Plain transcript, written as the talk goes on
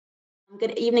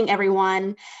Good evening,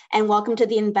 everyone, and welcome to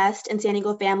the Invest in San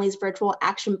Diego Families Virtual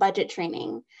Action Budget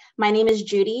Training. My name is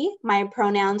Judy. My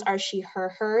pronouns are she,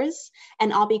 her, hers,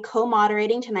 and I'll be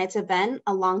co-moderating tonight's event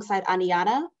alongside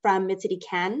Adiana from Mid-City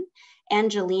Can,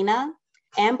 Angelina,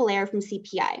 and Blair from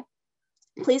CPI.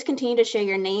 Please continue to share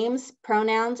your names,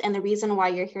 pronouns, and the reason why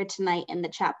you're here tonight in the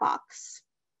chat box.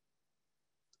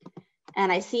 And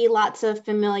I see lots of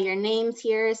familiar names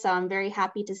here, so I'm very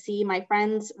happy to see my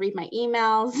friends read my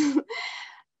emails.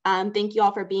 Thank you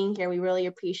all for being here. We really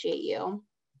appreciate you.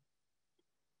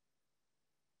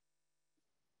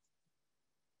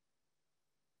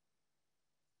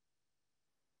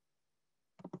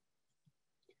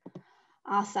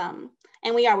 Awesome.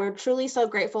 And we're truly so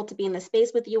grateful to be in the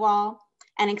space with you all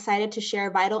and excited to share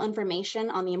vital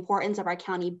information on the importance of our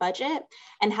county budget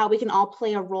and how we can all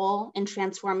play a role in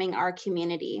transforming our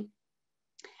community.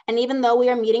 And even though we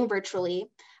are meeting virtually,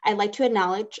 I'd like to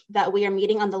acknowledge that we are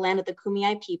meeting on the land of the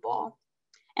Kumeyaay people,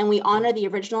 and we honor the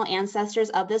original ancestors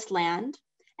of this land,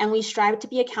 and we strive to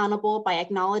be accountable by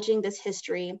acknowledging this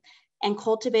history and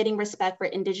cultivating respect for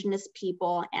Indigenous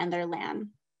people and their land.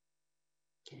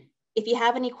 If you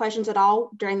have any questions at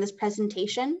all during this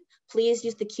presentation, please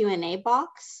use the Q&A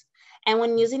box. And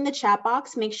when using the chat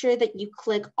box, make sure that you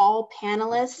click all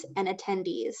panelists and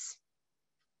attendees.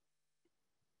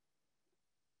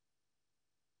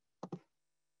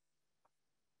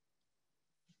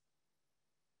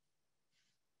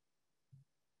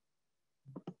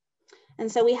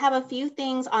 And so we have a few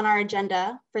things on our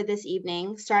agenda for this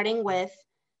evening, starting with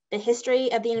the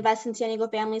history of the Invest in San Diego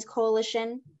Families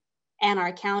Coalition and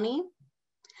our county,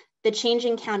 the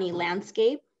changing county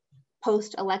landscape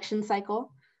post-election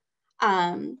cycle,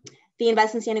 the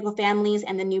Invest in San Diego Families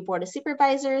and the new Board of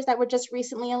Supervisors that were just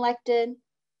recently elected,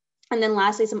 and then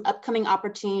lastly, some upcoming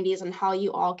opportunities on how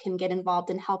you all can get involved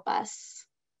and help us.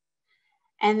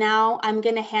 And now I'm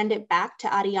going to hand it back to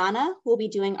Ariana, who will be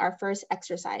doing our first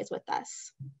exercise with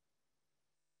us.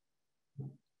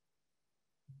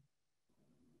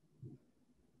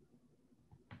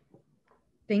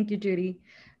 Thank you, Judy.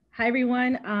 Hi,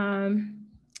 everyone.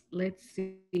 Let's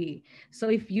see. So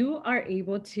if you are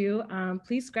able to,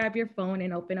 please grab your phone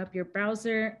and open up your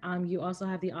browser. You also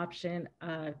have the option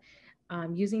of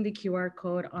using the QR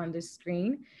code on the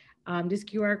screen. This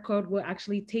QR code will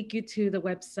actually take you to the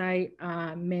website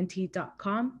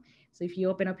menti.com. So if you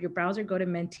open up your browser, go to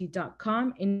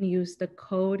menti.com and use the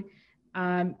code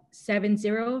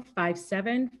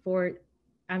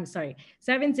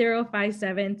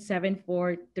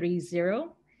 70577430.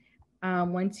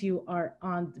 Once you are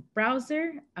on the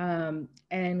browser,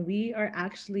 and we are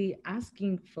actually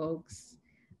asking folks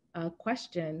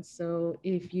questions. So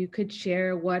if you could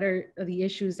share what are the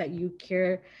issues that you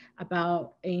care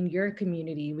about in your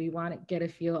community, we want to get a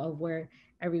feel of where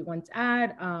everyone's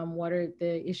at. What are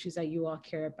the issues that you all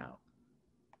care about?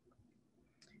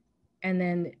 And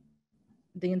then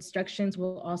the instructions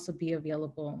will also be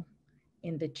available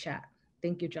in the chat.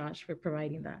 Thank you, Josh, for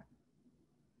providing that.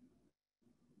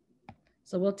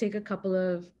 So we'll take a couple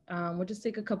of, we'll just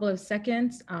take a couple of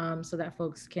seconds so that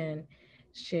folks can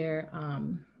share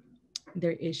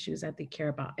their issues that they care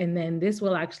about. And then this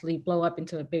will actually blow up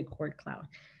into a big word cloud.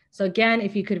 So again,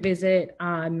 if you could visit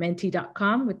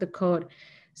menti.com with the code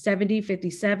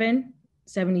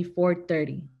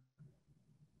 70577430.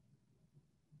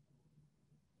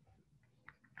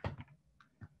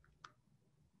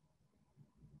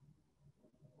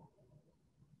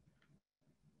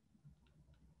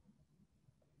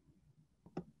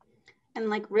 And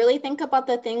like really think about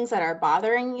the things that are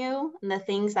bothering you and the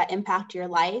things that impact your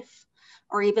life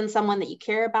or even someone that you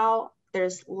care about.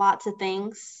 There's lots of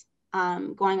things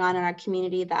going on in our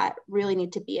community that really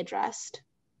need to be addressed.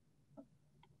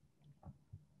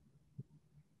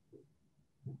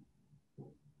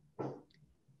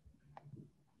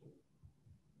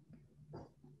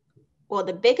 Well,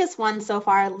 the biggest one so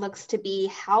far looks to be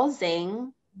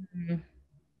housing. Mm-hmm.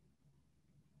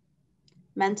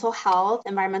 Mental health,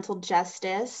 environmental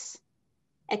justice,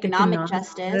 economic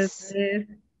justice.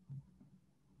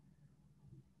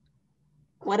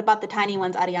 What about the tiny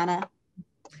ones, Ariana?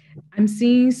 I'm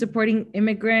seeing supporting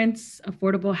immigrants,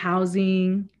 affordable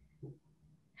housing,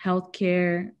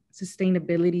 healthcare,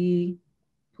 sustainability,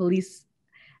 police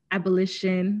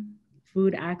abolition,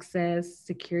 food access,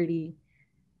 security,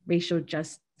 racial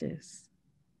justice.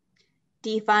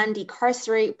 Defund,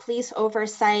 decarcerate, police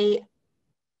oversight,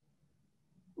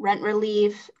 rent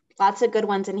relief, lots of good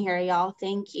ones in here, y'all.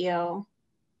 Thank you.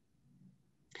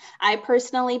 I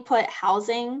personally put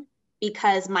housing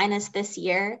because minus this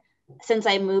year, since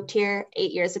I moved here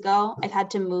 8 years ago, I've had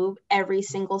to move every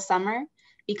single summer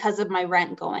because of my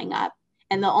rent going up.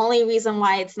 And the only reason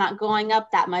why it's not going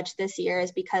up that much this year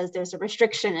is because there's a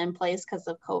restriction in place because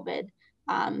of COVID.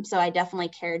 So I definitely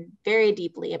cared very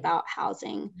deeply about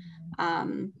housing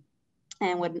and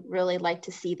would really like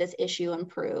to see this issue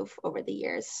improve over the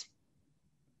years.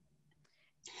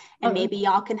 And maybe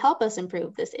y'all can help us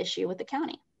improve this issue with the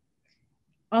county.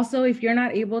 Also, if you're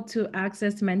not able to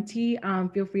access Menti,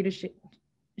 feel free to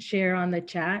share on the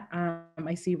chat.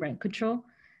 I see rent control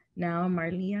now,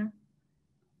 Marlia.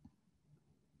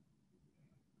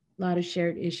 A lot of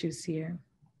shared issues here.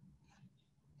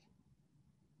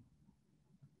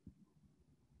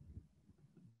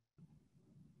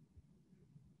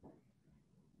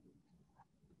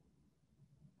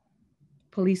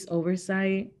 Police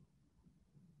oversight.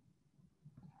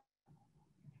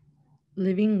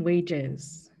 Living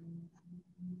wages.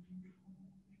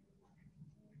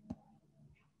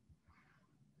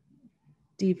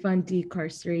 Defund,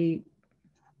 decarcerate.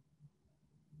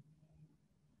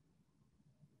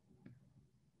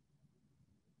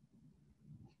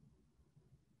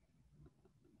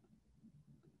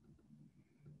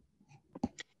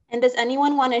 And does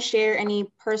anyone want to share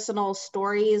any personal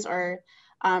stories or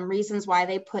reasons why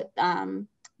they put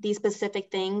these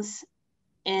specific things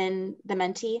in the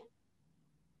Menti?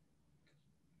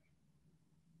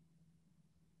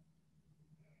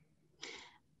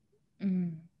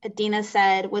 Adina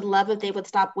said, would love if they would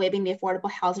stop waiving the affordable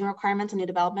housing requirements on new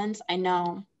developments. I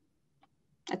know,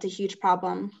 that's a huge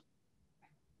problem.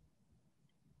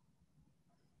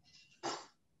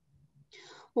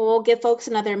 We'll give folks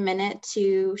another minute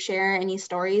to share any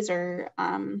stories or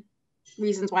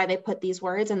reasons why they put these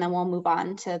words, and then we'll move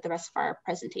on to the rest of our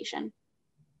presentation.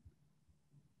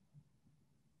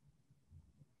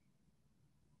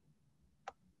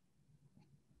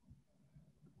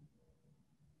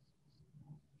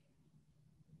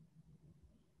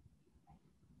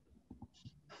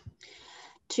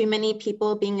 Too many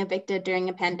people being evicted during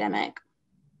a pandemic.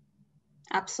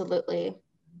 Absolutely.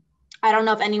 I don't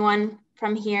know if anyone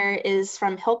from here is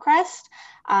from Hillcrest.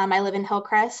 I live in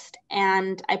Hillcrest,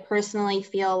 and I personally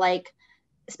feel like,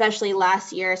 especially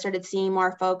last year, I started seeing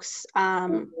more folks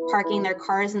parking their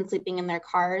cars and sleeping in their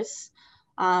cars.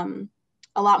 A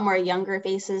lot more younger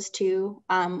faces too,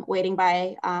 waiting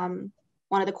by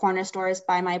one of the corner stores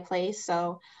by my place.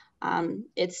 So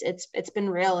it's been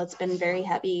real. It's been very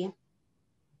heavy.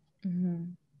 Mm-hmm.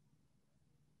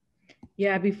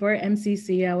 Yeah, before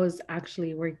MCC, I was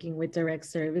actually working with direct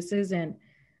services, and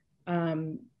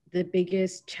the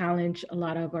biggest challenge a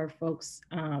lot of our folks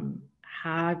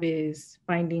have is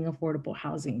finding affordable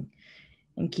housing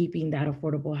and keeping that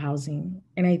affordable housing.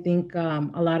 And I think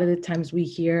a lot of the times we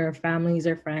hear families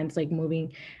or friends like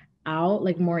moving out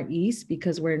like more east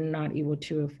because we're not able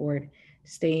to afford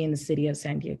to stay in the city of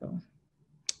San Diego.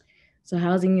 So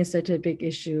housing is such a big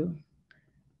issue.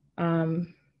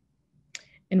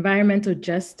 Environmental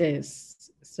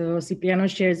justice. So Cipriano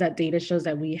shares that data shows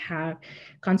that we have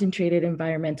concentrated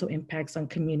environmental impacts on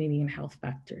community and health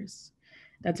factors.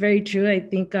 That's very true. I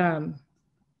think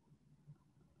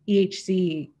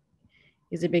EHC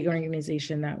is a big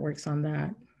organization that works on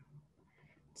that.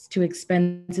 It's too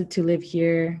expensive to live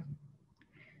here.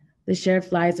 The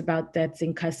sheriff lies about deaths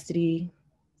in custody.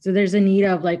 So there's a need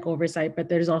of like oversight, but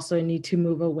there's also a need to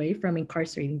move away from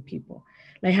incarcerating people.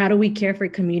 Like, how do we care for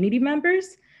community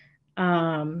members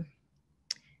during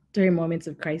moments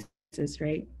of crisis,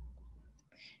 right?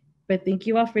 But thank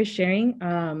you all for sharing.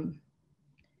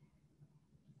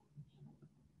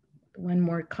 One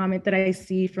more comment that I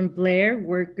see from Blair: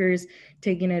 workers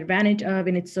taking advantage of,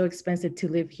 and it's so expensive to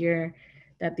live here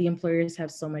that the employers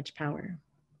have so much power.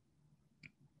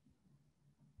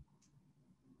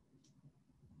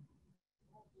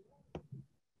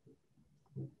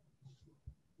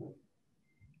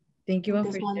 Thank you all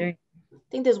for sharing. I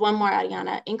think there's one more,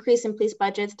 Ariana. Increase in police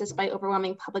budgets despite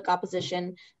overwhelming public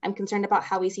opposition. I'm concerned about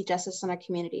how we see justice in our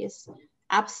communities.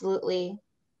 Absolutely.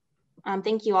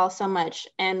 Thank you all so much.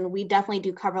 And we definitely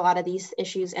do cover a lot of these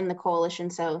issues in the coalition,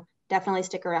 so definitely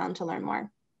stick around to learn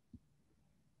more.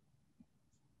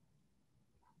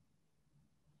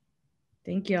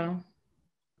 Thank y'all.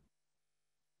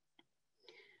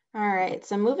 All right,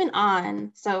 so moving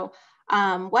on. So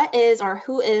what is or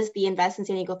who is the Invest in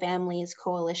San Diego Families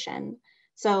Coalition?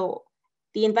 So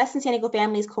the Invest in San Diego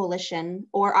Families Coalition,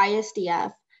 or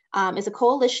ISDF, is a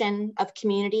coalition of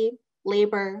community,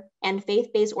 labor, and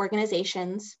faith-based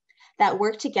organizations that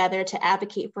work together to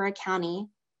advocate for a county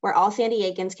where all San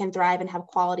Diegans can thrive and have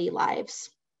quality lives.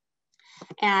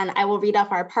 And I will read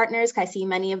off our partners, because I see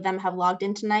many of them have logged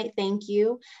in tonight. Thank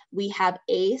you. We have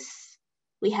ACE,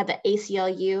 we have the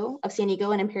ACLU of San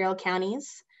Diego and Imperial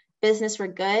Counties, Business for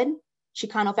Good,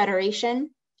 Chicano Federation.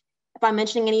 If I'm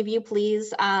mentioning any of you,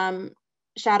 please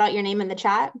shout out your name in the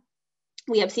chat.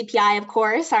 We have CPI, of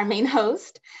course, our main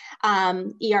host,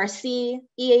 ERC,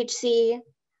 EHC.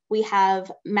 We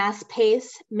have Mass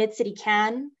Pace, Mid-City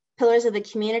CAN, Pillars of the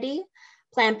Community,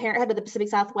 Planned Parenthood of the Pacific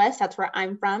Southwest, that's where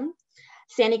I'm from,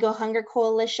 San Diego Hunger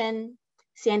Coalition,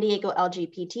 San Diego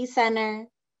LGBT Center,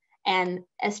 and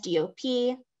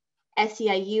SDOP,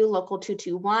 SEIU Local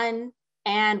 221,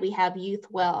 and we have Youth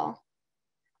Will.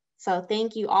 So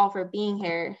thank you all for being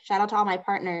here. Shout out to all my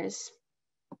partners.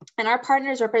 And our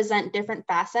partners represent different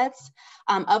facets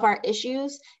of our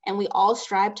issues, and we all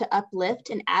strive to uplift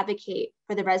and advocate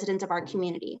for the residents of our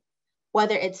community,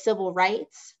 whether it's civil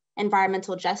rights,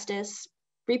 environmental justice,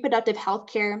 reproductive health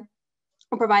care,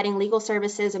 or providing legal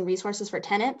services and resources for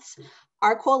tenants.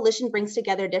 Our coalition brings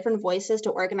together different voices to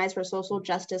organize for social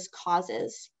justice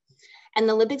causes. And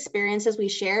the lived experiences we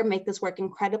share make this work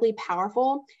incredibly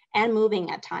powerful and moving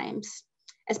at times,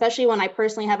 especially when I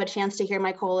personally have a chance to hear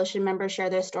my coalition members share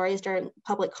their stories during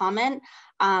public comment.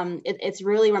 It's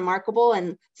really remarkable.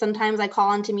 And sometimes I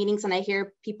call into meetings and I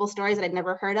hear people's stories that I'd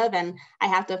never heard of, and I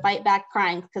have to fight back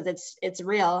crying because it's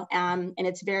real. And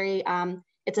it's very,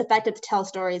 it's effective to tell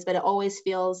stories, but it always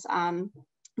feels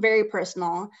very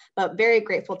personal, but very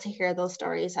grateful to hear those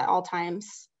stories at all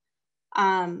times.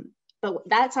 But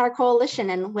that's our coalition.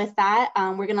 And with that,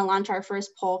 we're gonna launch our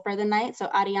first poll for the night. So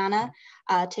Ariana,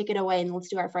 take it away and let's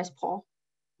do our first poll.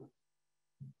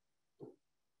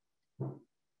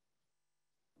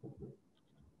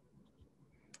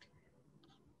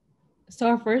 So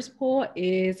our first poll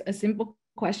is a simple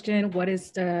question. What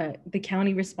is the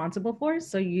county responsible for?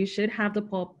 So you should have the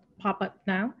poll pop up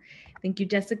now. Thank you,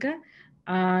 Jessica.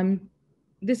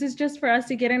 This is just for us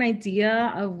to get an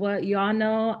idea of what y'all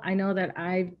know. I know that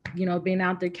I've, been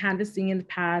out there canvassing in the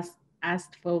past,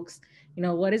 asked folks,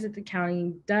 what is it the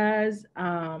county does?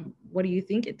 What do you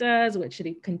think it does? What should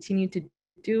it continue to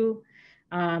do?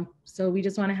 So we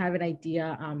just want to have an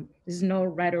idea. There's no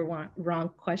right or wrong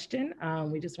question.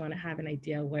 We just want to have an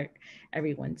idea where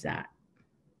everyone's at.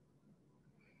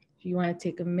 If you want to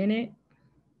take a minute.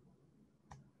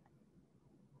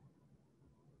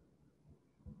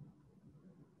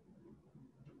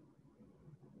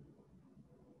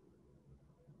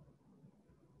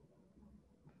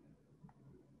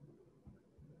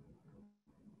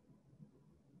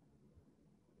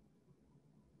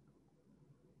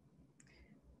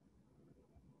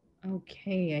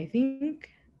 Okay, I think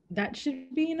that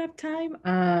should be enough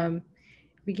time.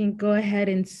 We can go ahead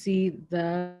and see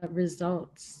the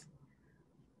results.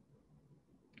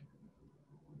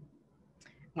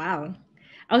 Wow.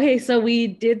 Okay, so we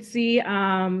did see, a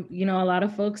lot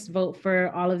of folks vote for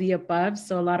all of the above.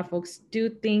 So a lot of folks do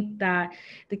think that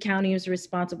the county is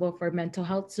responsible for mental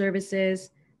health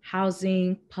services,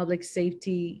 housing, public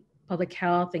safety, public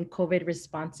health, and COVID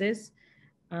responses.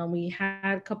 We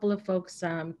had a couple of folks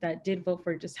that did vote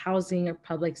for just housing or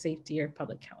public safety or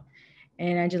public health.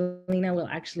 And Angelina will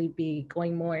actually be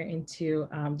going more into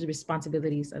the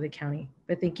responsibilities of the county.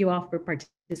 But thank you all for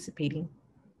participating.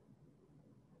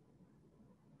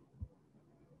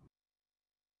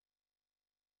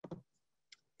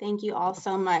 Thank you all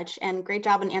so much, and great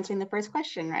job in answering the first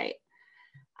question right.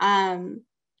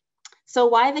 So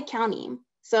why the county?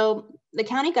 So the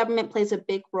county government plays a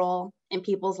big role in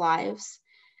people's lives,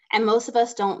 and most of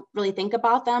us don't really think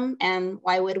about them, and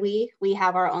why would we? We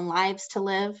have our own lives to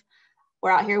live.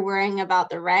 We're out here worrying about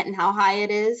the rent and how high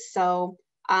it is, so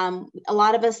a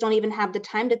lot of us don't even have the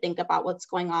time to think about what's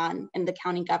going on in the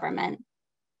county government.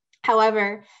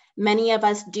 However, many of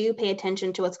us do pay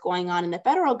attention to what's going on in the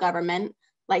federal government,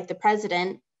 like the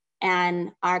president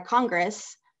and our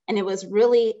Congress. And it was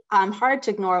really hard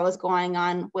to ignore what was going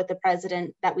on with the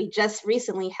president that we just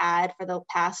recently had for the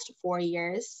past 4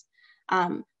 years.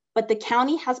 But the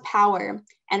county has power,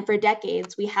 and for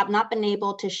decades, we have not been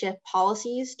able to shift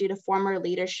policies due to former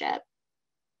leadership.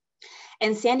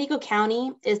 And San Diego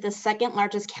County is the second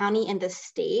largest county in the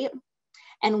state,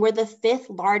 and we're the 5th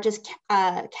largest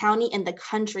county in the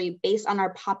country based on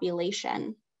our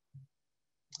population.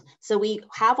 So we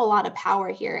have a lot of power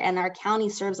here, and our county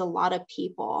serves a lot of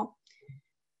people.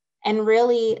 And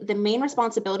really, the main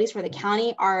responsibilities for the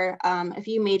county are a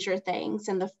few major things.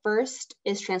 And the first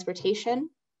is transportation,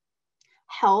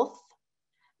 health,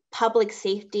 public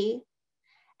safety,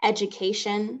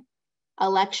 education,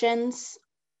 elections,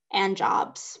 and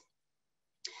jobs.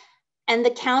 And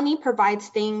the county provides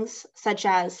things such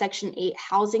as Section 8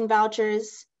 housing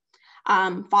vouchers,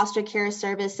 foster care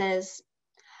services,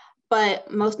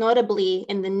 But most notably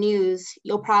in the news,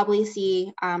 you'll probably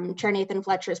see Chair Nathan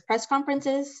Fletcher's press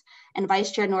conferences and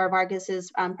Vice Chair Nora Vargas's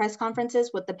press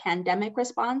conferences with the pandemic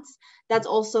response. That's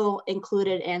also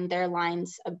included in their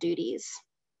lines of duties.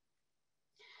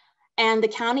 And the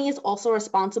county is also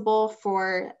responsible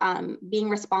for being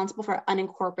responsible for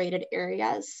unincorporated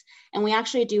areas. And we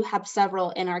actually do have several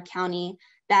in our county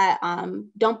that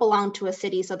don't belong to a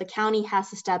city. So the county has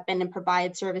to step in and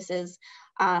provide services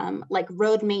like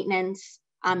road maintenance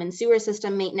and sewer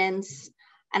system maintenance.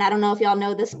 And I don't know if y'all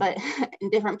know this, but in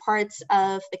different parts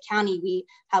of the county, we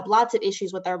have lots of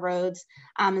issues with our roads,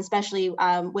 especially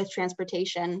with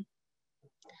transportation.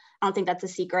 I don't think that's a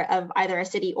secret of either a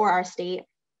city or our state.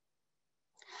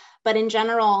 But in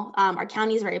general, our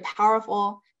county is very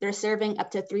powerful. They're serving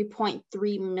up to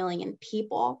 3.3 million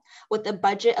people with a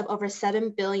budget of over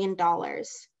 $7 billion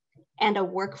and a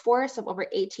workforce of over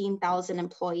 18,000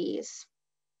 employees.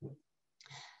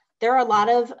 There are a lot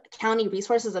of county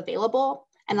resources available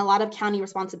and a lot of county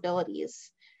responsibilities.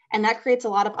 And that creates a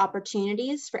lot of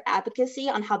opportunities for advocacy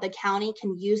on how the county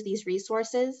can use these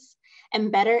resources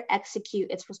and better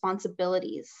execute its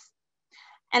responsibilities.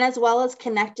 And as well as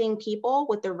connecting people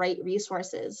with the right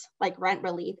resources like rent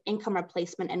relief, income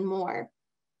replacement, and more.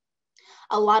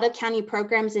 A lot of county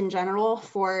programs in general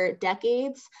for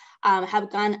decades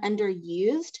have gone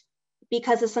underused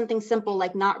because of something simple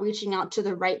like not reaching out to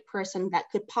the right person that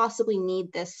could possibly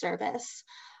need this service.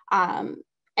 And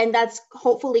that's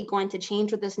hopefully going to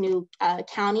change with this new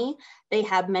county. They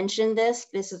have mentioned this.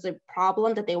 This is a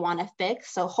problem that they want to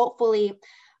fix. So hopefully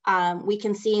we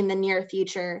can see in the near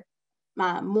future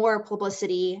more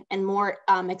publicity and more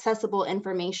accessible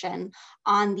information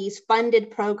on these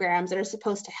funded programs that are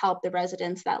supposed to help the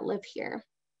residents that live here.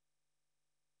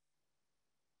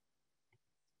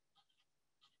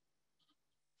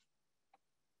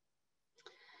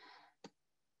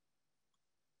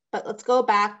 But let's go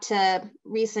back to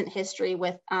recent history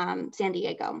with San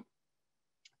Diego.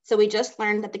 So we just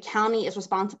learned that the county is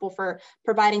responsible for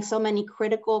providing so many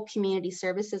critical community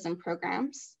services and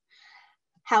programs.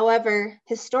 However,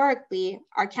 historically,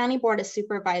 our County Board of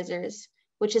Supervisors,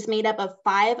 which is made up of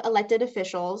 5 elected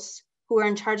officials who are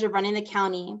in charge of running the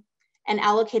county and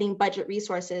allocating budget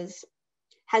resources,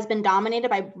 has been dominated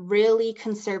by really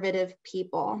conservative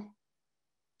people.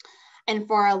 And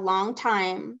for a long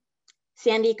time,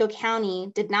 San Diego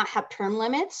County did not have term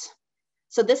limits.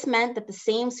 So this meant that the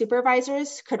same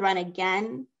supervisors could run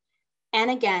again and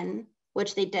again,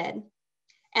 which they did.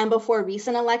 And before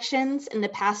recent elections in the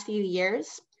past few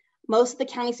years, most of the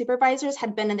county supervisors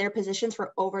had been in their positions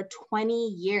for over 20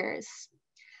 years.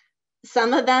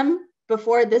 Some of them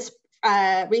before this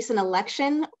recent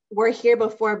election were here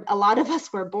before a lot of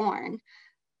us were born.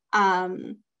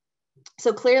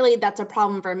 So clearly that's a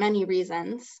problem for many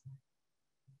reasons.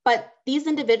 But these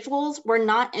individuals were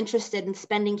not interested in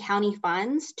spending county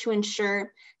funds to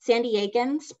ensure San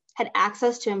Diegans had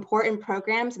access to important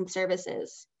programs and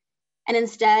services. And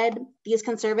instead, these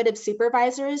conservative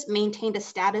supervisors maintained a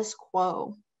status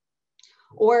quo,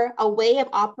 or a way of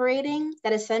operating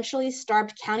that essentially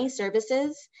starved county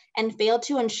services and failed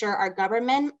to ensure our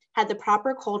government had the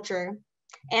proper culture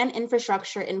and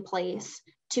infrastructure in place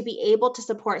to be able to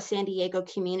support San Diego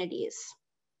communities.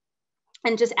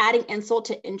 And just adding insult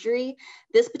to injury,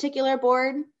 this particular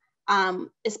board,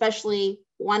 especially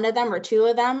one of them or 2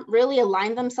 of them, really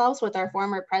aligned themselves with our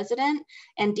former president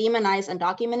and demonized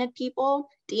undocumented people,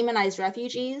 demonized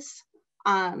refugees,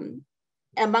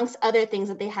 amongst other things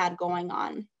that they had going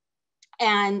on.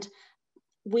 And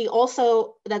we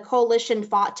also, the coalition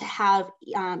fought to have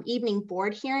evening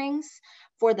board hearings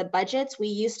for the budgets. We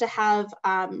used to have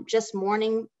just a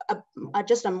morning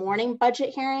budget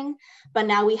hearing, but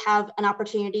now we have an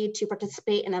opportunity to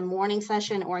participate in a morning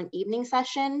session or an evening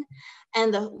session.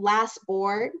 And the last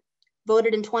board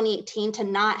voted in 2018 to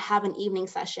not have an evening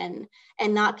session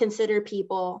and not consider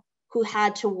people who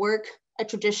had to work a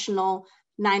traditional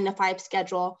 9-to-5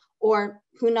 schedule, or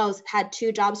who knows, had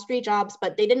 2 jobs, 3 jobs,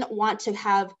 but they didn't want to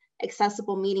have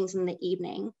accessible meetings in the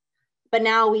evening. But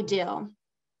now we do.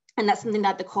 And that's something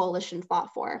that the coalition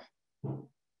fought for.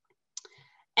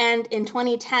 And in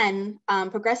 2010,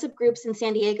 progressive groups in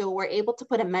San Diego were able to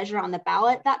put a measure on the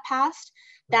ballot that passed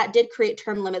that did create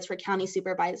term limits for county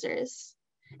supervisors.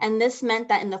 And this meant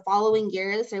that in the following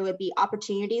years, there would be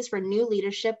opportunities for new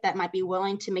leadership that might be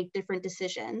willing to make different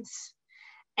decisions.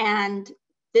 And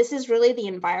this is really the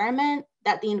environment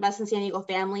that the Invest in San Diego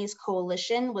Families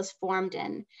Coalition was formed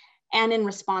in and in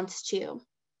response to.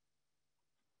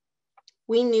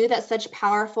 We knew that such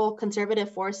powerful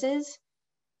conservative forces,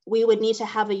 we would need to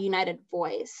have a united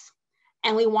voice.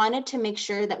 And we wanted to make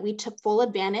sure that we took full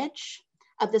advantage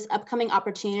of this upcoming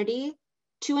opportunity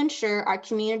to ensure our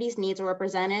community's needs are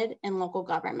represented in local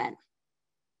government.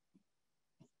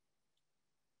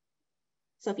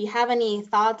 So if you have any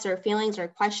thoughts or feelings or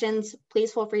questions,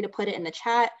 please feel free to put it in the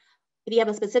chat. If you have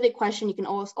a specific question, you can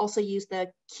also use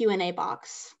the Q&A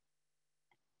box.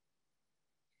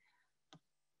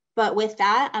 But with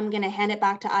that, I'm going to hand it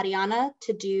back to Ariana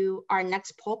to do our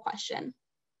next poll question.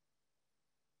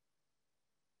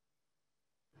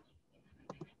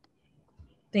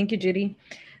 Thank you, Judy.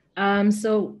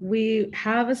 So we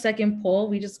have a second poll.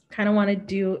 We just kind of want to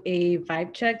do a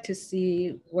vibe check to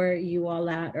see where you all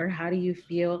at or how do you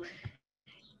feel.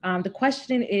 The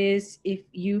question is, do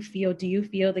you feel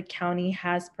the county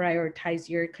has prioritized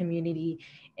your community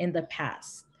in the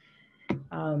past?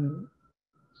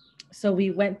 So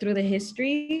we went through the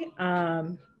history.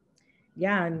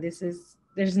 Yeah, and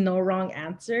there's no wrong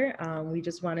answer. We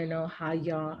just want to know how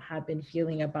y'all have been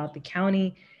feeling about the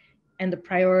county and the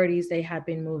priorities they have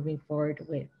been moving forward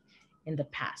with in the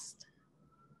past.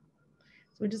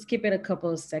 So we'll just keep it a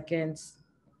couple of seconds.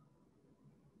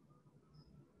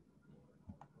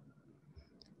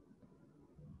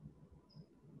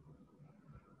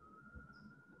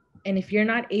 And if you're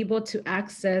not able to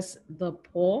access the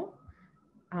poll,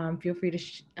 feel free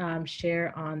to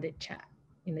share on the chat,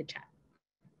 in the chat.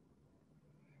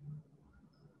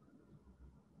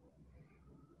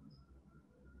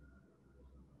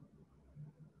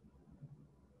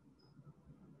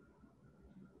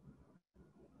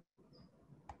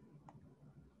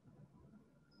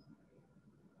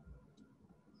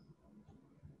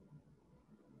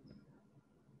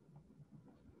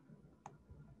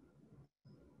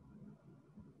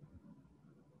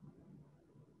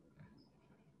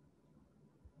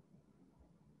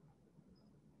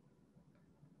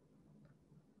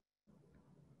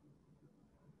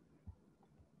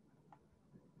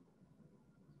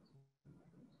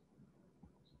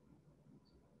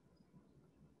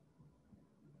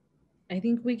 I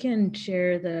think we can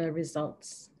share the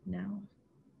results now.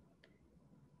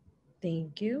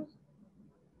 Thank you.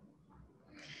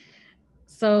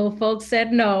 So folks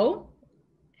said no,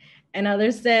 and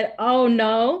others said, oh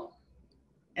no.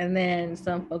 And then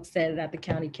some folks said that the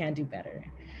county can do better.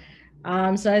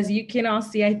 So as you can all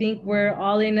see, I think we're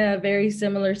all in a very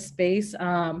similar space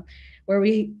where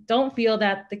we don't feel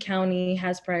that the county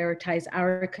has prioritized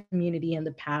our community in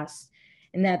the past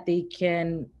and that they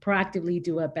can proactively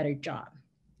do a better job.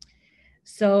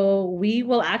 So we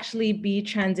will actually be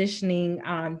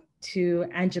transitioning to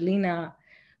Angelina,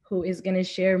 who is going to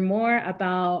share more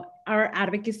about our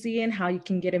advocacy and how you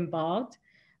can get involved.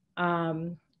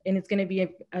 And it's going to be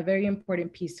a very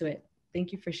important piece to it.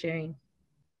 Thank you for sharing.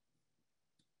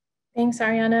 Thanks,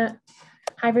 Ariana.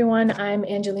 Hi, everyone. I'm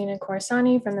Angelina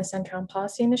Corsani from the Center on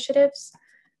Policy Initiatives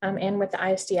and with the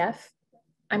ISDF.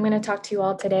 I'm going to talk to you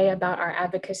all today about our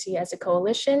advocacy as a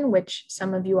coalition, which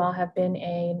some of you all have been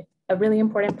a really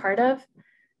important part of,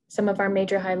 some of our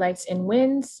major highlights and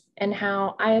wins, and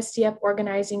how ISDF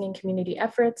organizing and community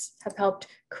efforts have helped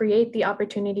create the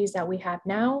opportunities that we have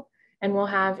now and will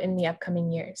have in the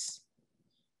upcoming years.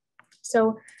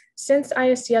 So since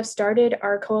ISDF started,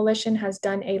 our coalition has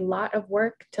done a lot of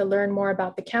work to learn more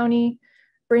about the county,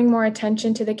 bring more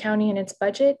attention to the county and its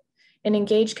budget, and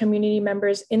engage community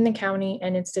members in the county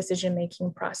and its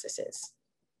decision-making processes.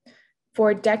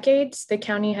 For decades, the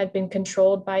county had been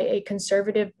controlled by a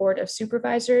conservative board of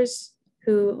supervisors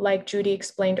who, like Judy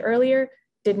explained earlier,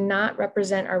 did not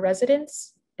represent our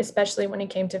residents, especially when it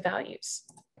came to values.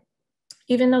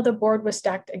 Even though the board was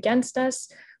stacked against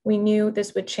us, we knew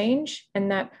this would change and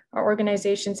that our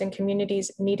organizations and communities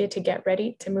needed to get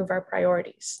ready to move our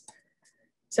priorities.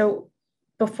 So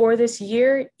before this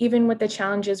year, even with the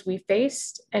challenges we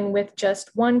faced and with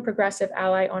just one progressive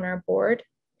ally on our board,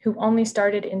 who only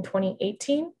started in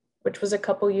 2018, which was a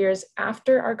couple years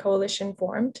after our coalition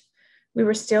formed, we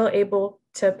were still able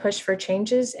to push for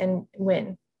changes and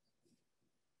win.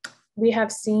 We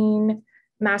have seen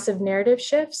massive narrative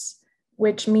shifts,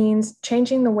 which means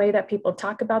changing the way that people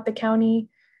talk about the county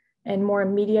and more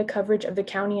media coverage of the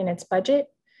county and its budget.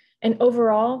 And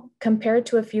overall, compared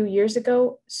to a few years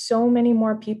ago, so many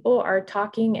more people are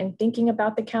talking and thinking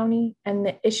about the county, and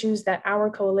the issues that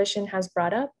our coalition has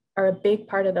brought up are a big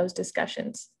part of those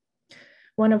discussions.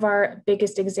 One of our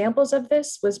biggest examples of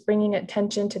this was bringing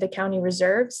attention to the county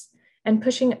reserves and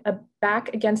pushing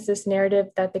back against this narrative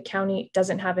that the county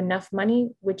doesn't have enough money,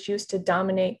 which used to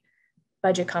dominate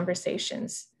budget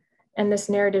conversations. And this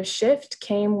narrative shift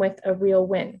came with a real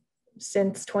win.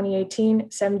 Since 2018,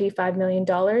 $75 million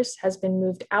has been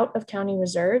moved out of county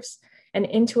reserves and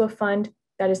into a fund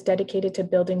that is dedicated to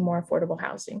building more affordable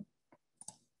housing.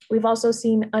 We've also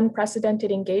seen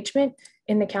unprecedented engagement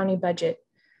in the county budget.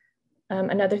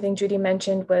 Another thing Judy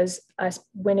mentioned was us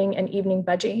winning an evening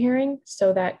budget hearing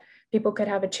so that people could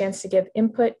have a chance to give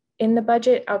input in the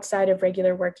budget outside of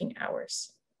regular working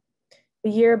hours. The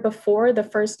year before the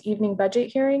first evening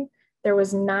budget hearing, there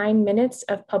was 9 minutes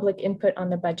of public input on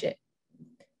the budget.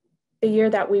 The year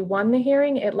that we won the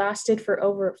hearing, it lasted for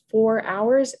over 4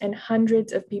 hours and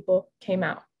hundreds of people came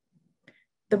out.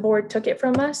 The board took it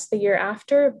from us the year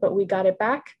after, but we got it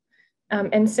back.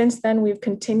 And since then, we've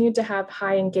continued to have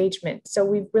high engagement. So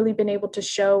we've really been able to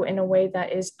show in a way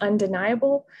that is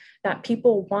undeniable that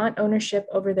people want ownership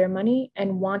over their money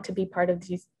and want to be part of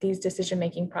these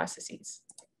decision-making processes.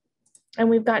 And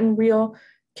we've gotten real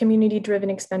community-driven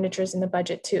expenditures in the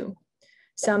budget too.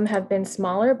 Some have been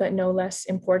smaller, but no less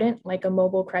important, like a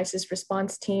mobile crisis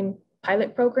response team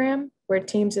pilot program, where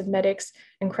teams of medics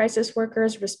and crisis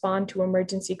workers respond to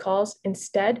emergency calls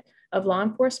instead of law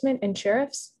enforcement and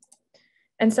sheriffs.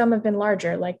 And some have been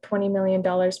larger, like $20 million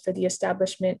for the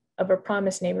establishment of a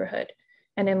promise neighborhood.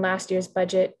 And in last year's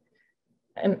budget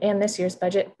and this year's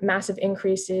budget, massive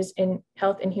increases in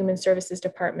health and human services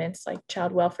departments like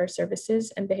child welfare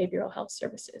services and behavioral health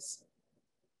services.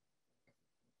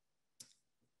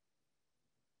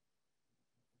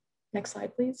 Next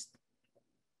slide, please.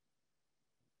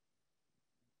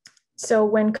 So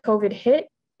when COVID hit,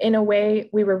 in a way,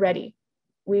 we were ready.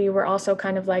 We were also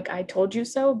kind of like, I told you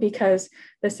so, because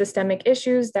the systemic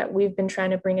issues that we've been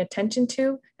trying to bring attention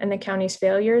to and the county's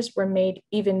failures were made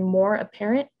even more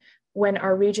apparent when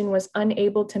our region was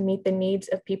unable to meet the needs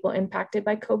of people impacted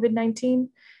by COVID-19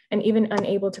 and even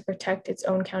unable to protect its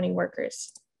own county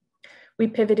workers. We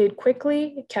pivoted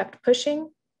quickly, kept pushing,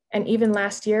 and even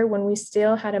last year, when we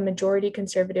still had a majority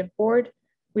conservative board,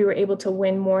 we were able to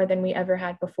win more than we ever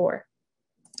had before.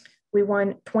 We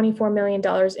won $24 million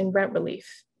in rent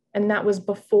relief, and that was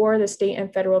before the state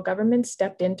and federal government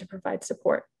stepped in to provide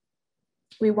support.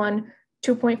 We won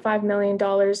 $2.5 million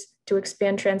to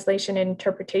expand translation and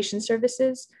interpretation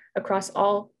services across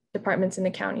all departments in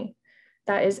the county.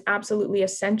 That is absolutely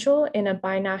essential in a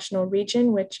binational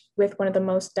region with one of the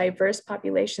most diverse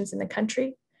populations in the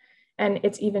country. And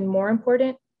it's even more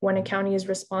important when a county is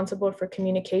responsible for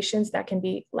communications that can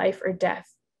be life or death,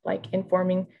 like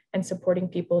informing and supporting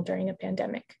people during a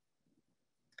pandemic.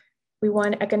 We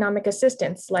won economic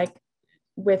assistance, like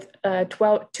with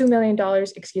 $2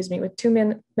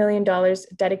 million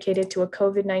dedicated to a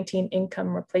COVID-19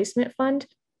 income replacement fund,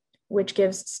 which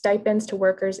gives stipends to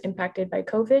workers impacted by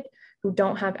COVID who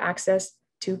don't have access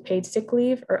to paid sick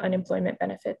leave or unemployment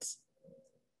benefits.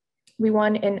 We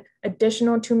won an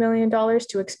additional $2 million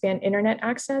to expand internet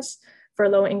access for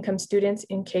low-income students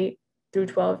in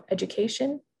K-12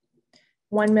 education,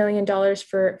 $1 million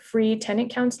for free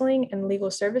tenant counseling and legal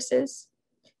services,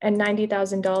 and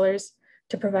 $90,000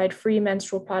 to provide free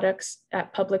menstrual products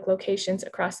at public locations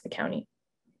across the county.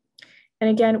 And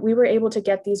again, we were able to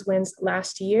get these wins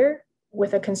last year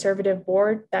with a conservative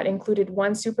board that included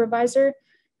one supervisor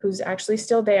who's actually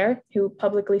still there, who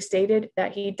publicly stated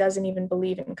that he doesn't even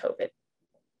believe in COVID.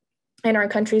 And our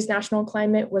country's national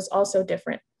climate was also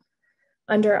different.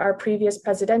 Under our previous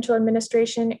presidential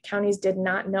administration, counties did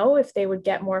not know if they would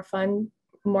get more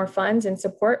funds and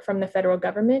support from the federal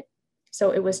government.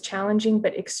 So it was challenging,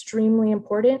 but extremely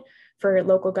important for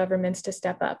local governments to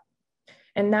step up.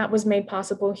 And that was made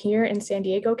possible here in San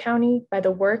Diego County by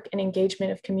the work and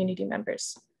engagement of community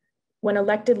members. When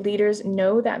elected leaders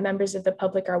know that members of the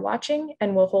public are watching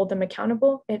and will hold them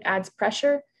accountable, it adds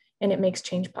pressure and it makes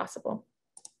change possible.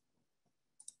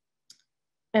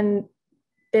 And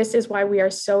this is why we are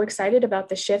so excited about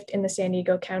the shift in the San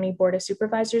Diego County Board of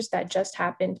Supervisors that just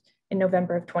happened in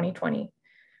November of 2020.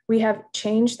 We have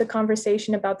changed the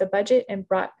conversation about the budget and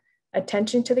brought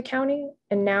attention to the county.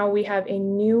 And now we have a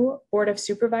new Board of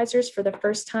Supervisors for the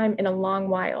first time in a long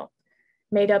while,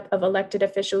 made up of elected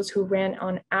officials who ran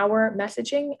on our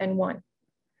messaging and won.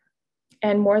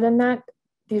 And more than that,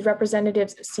 these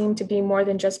representatives seem to be more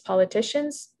than just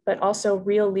politicians, but also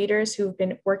real leaders who've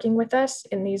been working with us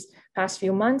in these past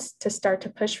few months to start to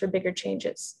push for bigger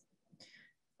changes.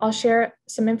 I'll share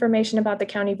some information about the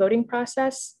county voting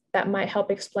process that might help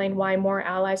explain why more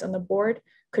allies on the board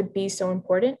could be so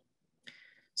important.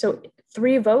 So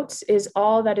 3 votes is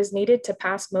all that is needed to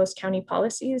pass most county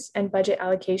policies, and budget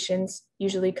allocations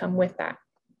usually come with that.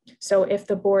 So if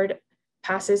the board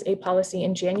passes a policy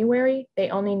in January, they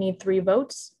only need 3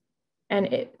 votes.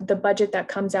 And the budget that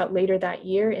comes out later that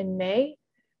year in May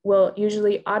will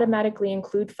usually automatically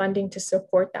include funding to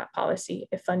support that policy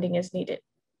if funding is needed.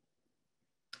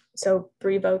 So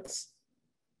 3 votes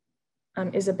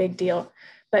is a big deal.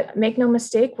 But make no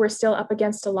mistake, we're still up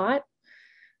against a lot.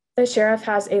 The sheriff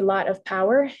has a lot of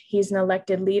power. He's an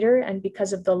elected leader, and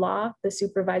because of the law, the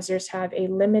supervisors have a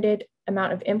limited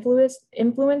amount of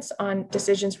influence on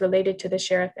decisions related to the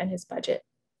sheriff and his budget.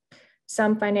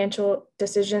 Some financial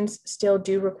decisions still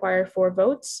do require 4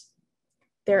 votes.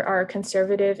 There are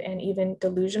conservative and even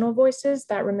delusional voices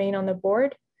that remain on the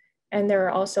board, and there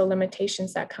are also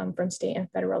limitations that come from state and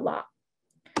federal law.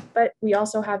 But we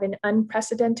also have an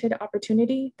unprecedented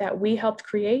opportunity that we helped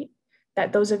create,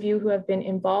 that those of you who have been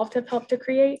involved have helped to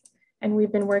create, and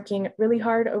we've been working really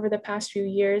hard over the past few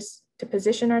years to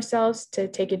position ourselves to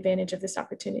take advantage of this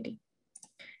opportunity.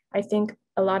 I think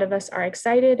a lot of us are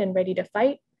excited and ready to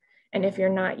fight. And if you're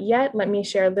not yet, let me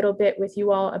share a little bit with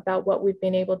you all about what we've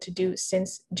been able to do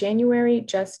since January,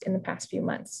 just in the past few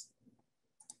months.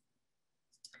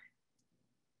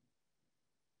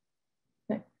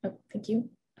 Oh, thank you.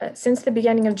 Since the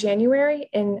beginning of January,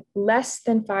 in less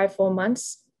than 5 full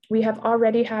months, we have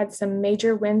already had some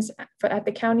major wins at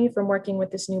the county from working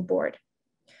with this new board.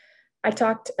 I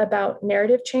talked about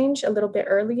narrative change a little bit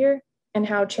earlier, and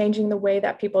how changing the way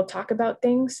that people talk about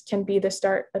things can be the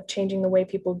start of changing the way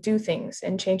people do things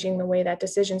and changing the way that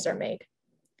decisions are made.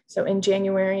 So in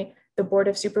January, the Board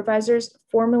of Supervisors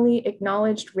formally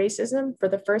acknowledged racism for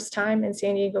the first time in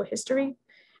San Diego history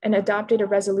and adopted a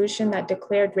resolution that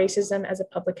declared racism as a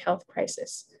public health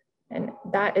crisis. And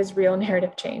that is real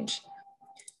narrative change.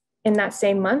 In that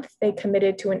same month, they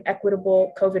committed to an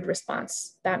equitable COVID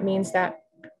response. That means that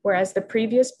whereas the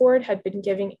previous board had been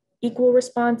giving equal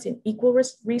response and equal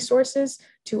resources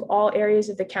to all areas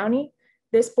of the county,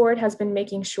 this board has been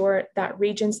making sure that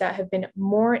regions that have been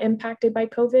more impacted by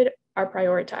COVID are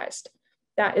prioritized.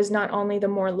 That is not only the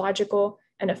more logical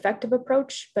and effective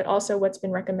approach, but also what's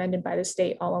been recommended by the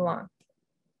state all along.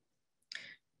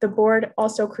 The board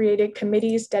also created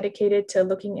committees dedicated to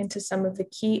looking into some of the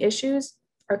key issues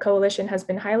our coalition has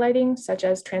been highlighting, such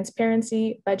as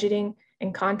transparency, budgeting,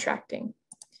 and contracting.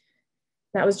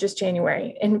 That was just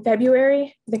January. In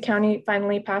February, the county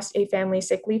finally passed a family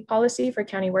sick leave policy for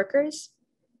county workers.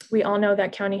 We all know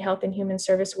that county health and human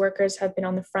service workers have been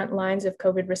on the front lines of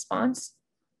COVID response.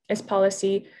 This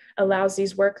policy allows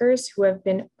these workers who have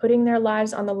been putting their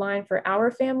lives on the line for our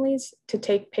families to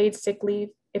take paid sick leave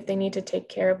if they need to take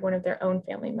care of one of their own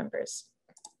family members.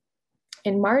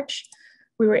 In March,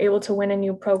 we were able to win a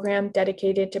new program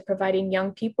dedicated to providing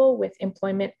young people with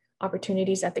employment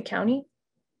opportunities at the county.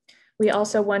 We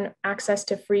also won access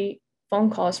to free phone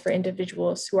calls for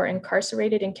individuals who are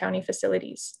incarcerated in county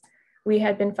facilities. We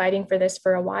had been fighting for this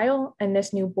for a while, and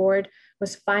this new board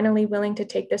was finally willing to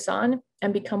take this on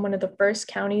and become one of the first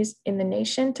counties in the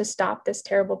nation to stop this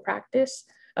terrible practice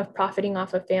of profiting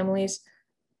off of families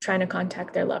trying to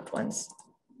contact their loved ones.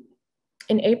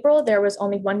 In April, there was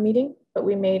only one meeting, but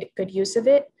we made good use of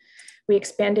it. We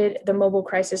expanded the Mobile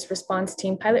Crisis Response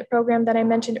Team pilot program that I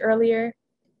mentioned earlier.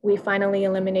 We finally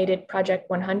eliminated Project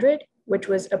 100, which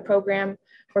was a program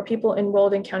where people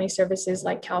enrolled in county services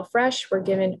like CalFresh were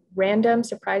given random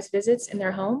surprise visits in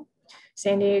their home.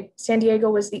 San Diego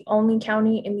was the only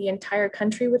county in the entire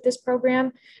country with this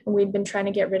program, and we'd been trying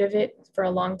to get rid of it for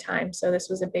a long time, so this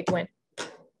was a big win.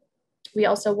 We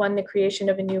also won the creation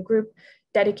of a new group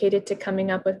dedicated to coming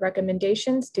up with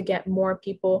recommendations to get more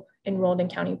people enrolled in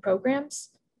county programs,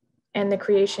 and the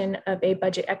creation of a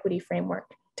budget equity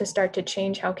framework to start to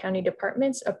change how county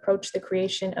departments approach the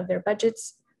creation of their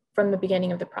budgets from the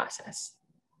beginning of the process.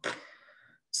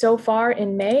 So far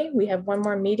in May, we have one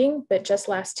more meeting, but just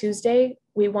last Tuesday,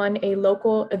 we won a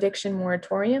local eviction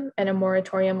moratorium and a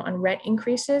moratorium on rent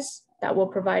increases that will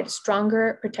provide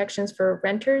stronger protections for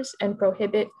renters and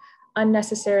prohibit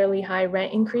unnecessarily high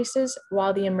rent increases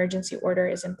while the emergency order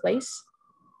is in place.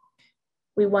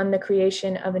 We won the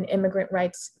creation of an immigrant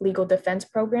rights legal defense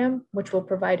program, which will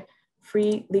provide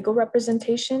free legal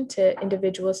representation to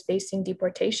individuals facing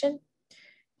deportation,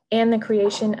 and the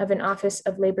creation of an Office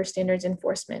of Labor Standards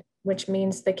Enforcement, which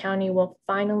means the county will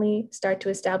finally start to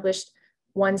establish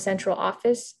one central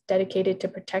office dedicated to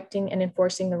protecting and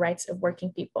enforcing the rights of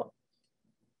working people.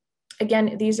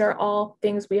 Again, these are all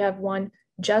things we have won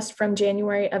just from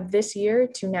January of this year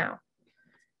to now.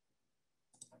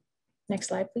 Next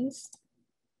slide, please.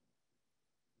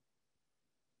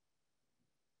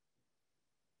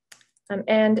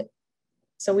 And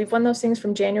so we've won those things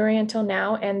from January until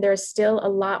now, and there's still a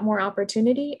lot more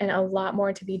opportunity and a lot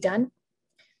more to be done.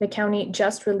 The county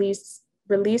just released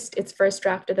its first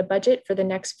draft of the budget for the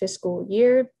next fiscal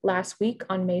year last week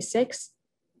on May 6th.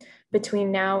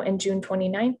 Between now and June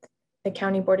 29th, the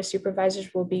County Board of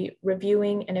Supervisors will be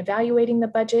reviewing and evaluating the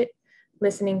budget,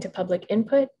 listening to public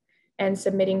input, and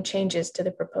submitting changes to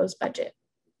the proposed budget.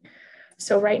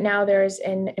 So right now there is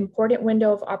an important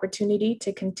window of opportunity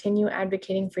to continue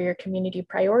advocating for your community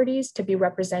priorities to be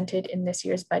represented in this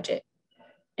year's budget.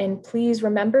 And please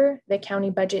remember, the county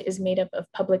budget is made up of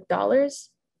public dollars.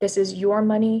 This is your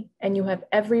money, and you have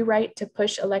every right to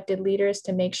push elected leaders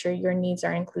to make sure your needs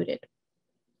are included.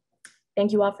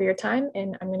 Thank you all for your time,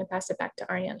 and I'm going to pass it back to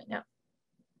Ariana now.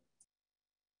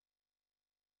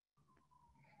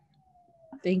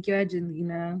 Thank you,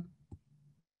 Angelina.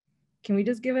 Can we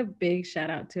just give a big shout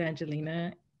out to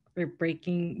Angelina for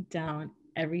breaking down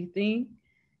everything?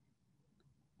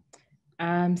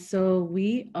 So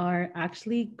we are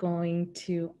actually going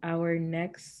to our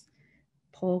next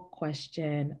poll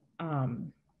question.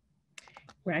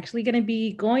 We're actually going to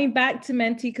be going back to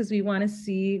Menti because we want to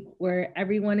see where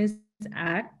everyone is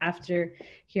at after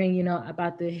hearing,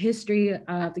 about the history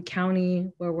of the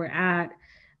county, where we're at,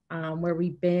 where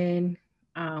we've been,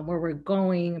 where we're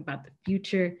going, about the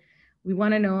future. We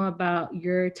want to know about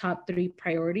your top 3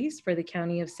 priorities for the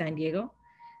County of San Diego.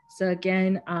 So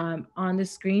again, on the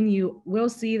screen, you will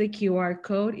see the QR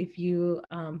code. If you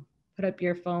put up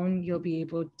your phone, you'll be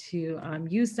able to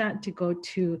use that to go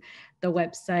to the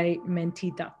website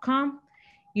menti.com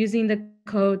using the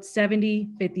code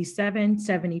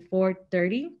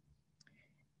 70577430.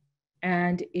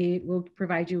 And it will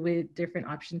provide you with different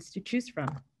options to choose from.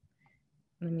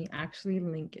 Let me actually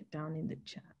link it down in the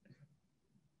chat.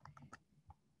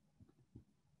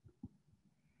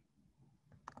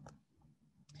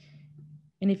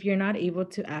 And if you're not able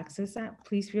to access that,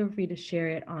 please feel free to share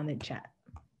it on the chat.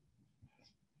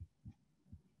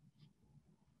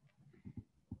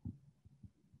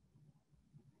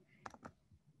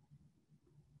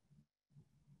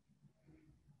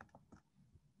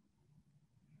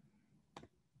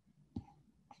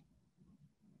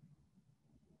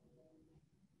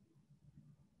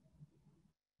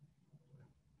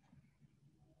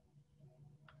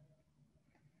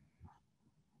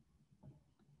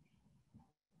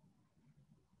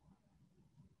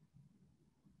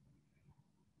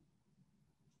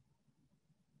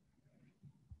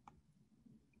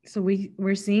 So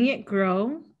we're seeing it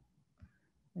grow.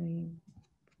 Let me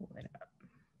pull it up.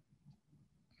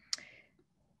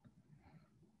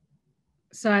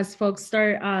 So as folks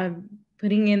start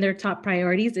putting in their top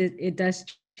priorities, it does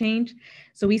change.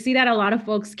 So we see that a lot of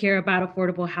folks care about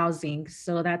affordable housing.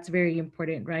 So that's very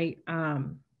important, right?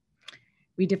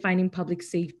 Redefining public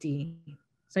safety.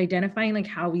 So identifying like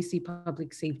how we see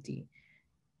public safety.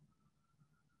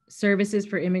 Services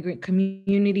for immigrant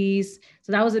communities.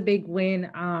 So that was a big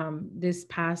win this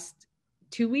past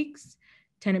 2 weeks.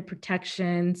 Tenant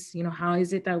protections, how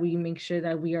is it that we make sure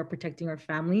that we are protecting our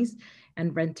families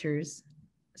and renters,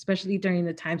 especially during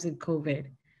the times of COVID.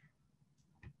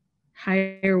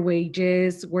 Higher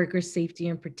wages, worker safety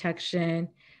and protection,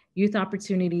 youth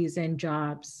opportunities and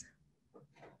jobs.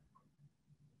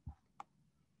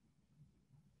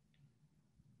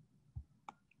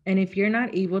 And if you're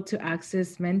not able to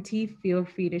access Menti, feel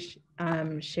free to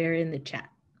share in the chat.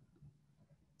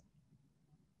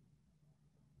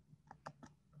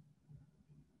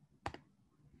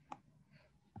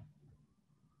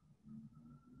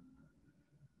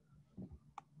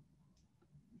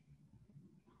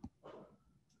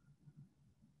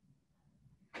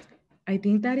 I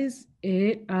think that is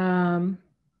it.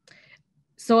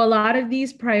 So a lot of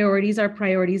these priorities are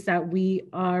priorities that we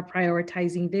are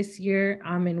prioritizing this year,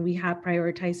 and we have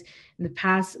prioritized in the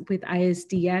past with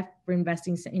ISDF for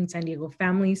investing in San Diego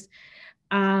families.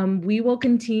 We will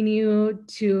continue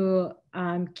to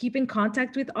keep in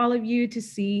contact with all of you to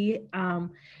see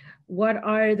what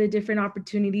are the different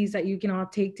opportunities that you can all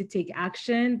take to take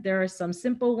action. There are some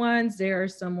simple ones. There are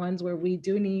some ones where we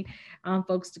do need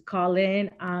folks to call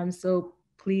in. So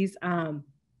please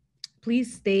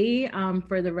stay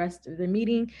for the rest of the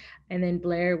meeting, and then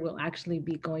Blair will actually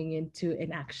be going into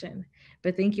an action.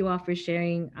 But thank you all for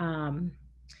sharing.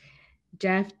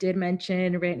 Jeff did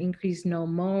mention rent increase no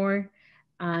more.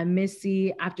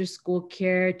 Missy, after school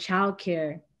care,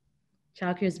 childcare.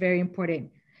 Childcare is very important.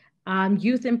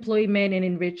 Youth employment and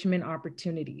enrichment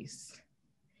opportunities.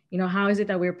 How is it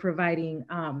that we're providing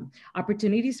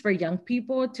opportunities for young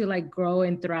people to like grow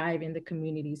and thrive in the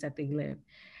communities that they live?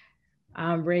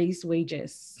 Raise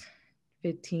wages,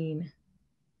 15.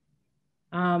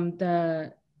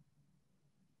 The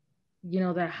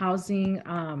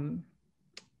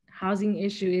housing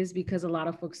issue is because a lot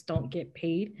of folks don't get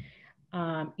paid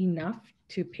enough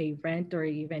to pay rent or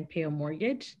even pay a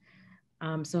mortgage.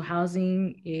 So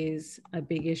housing is a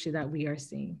big issue that we are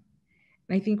seeing.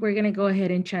 And I think we're gonna go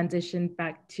ahead and transition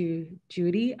back to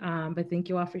Judy, but thank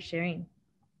you all for sharing.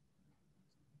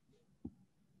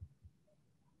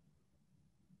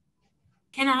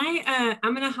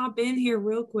 I'm gonna hop in here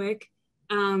real quick.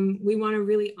 We wanna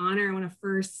really honor, I wanna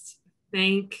first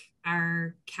thank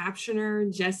our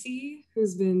captioner, Jesse,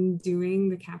 who's been doing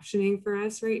the captioning for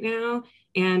us right now,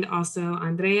 and also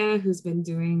Andrea, who's been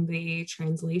doing the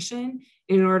translation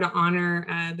in order to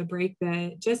honor the break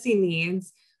that Jesse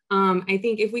needs. I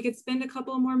think if we could spend a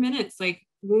couple more minutes, like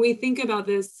when we think about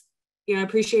this, you know, I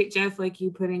appreciate Jeff, like you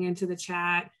putting into the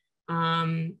chat,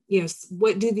 you know,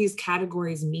 what do these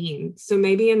categories mean? So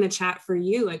maybe in the chat for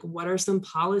you, like what are some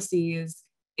policies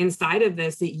inside of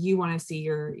this that you want to see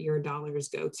your dollars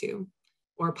go to,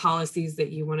 or policies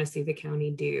that you want to see the county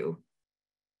do?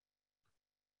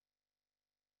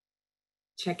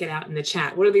 Check it out in the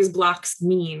chat. What do these blocks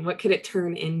mean? What could it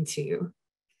turn into?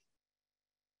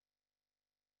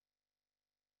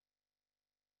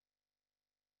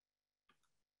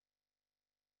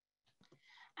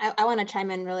 I want to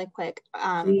chime in really quick.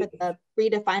 For the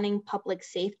redefining public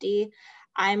safety,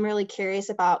 I'm really curious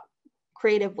about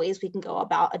creative ways we can go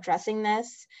about addressing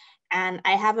this. And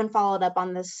I haven't followed up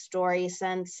on this story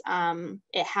since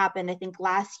it happened, I think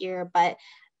last year, but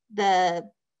the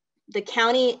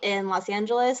county in Los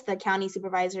Angeles, the county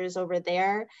supervisors over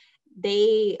there,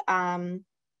 they,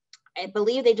 I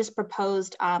believe they just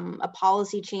proposed a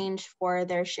policy change for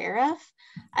their sheriff.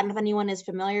 I don't know if anyone is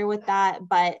familiar with that,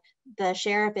 but the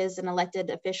sheriff is an elected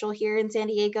official here in San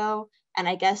Diego. And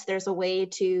I guess there's a way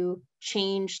to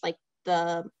change like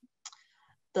the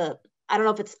I don't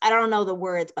know if it's, I don't know the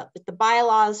words, but the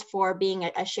bylaws for being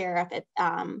a sheriff,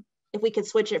 if we could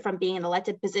switch it from being an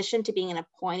elected position to being an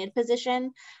appointed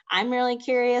position. I'm really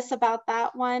curious about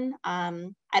that one.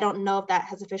 I don't know if that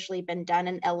has officially been done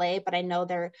in LA, but I know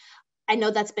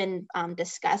that's been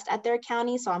discussed at their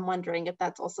county. So I'm wondering if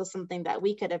that's also something that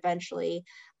we could eventually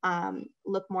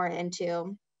look more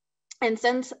into. And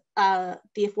since the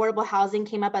affordable housing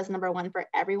came up as #1 for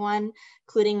everyone,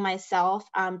 including myself,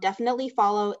 definitely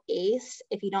follow ACE.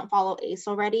 If you don't follow ACE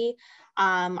already,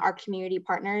 our community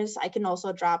partners, I can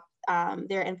also drop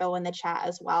their info in the chat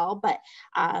as well, but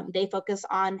they focus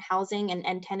on housing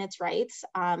and tenants' rights,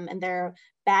 and they're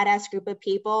a badass group of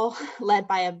people led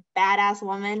by a badass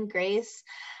woman, Grace.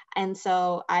 And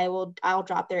so I'll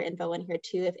drop their info in here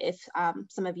too if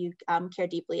some of you care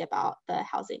deeply about the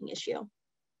housing issue.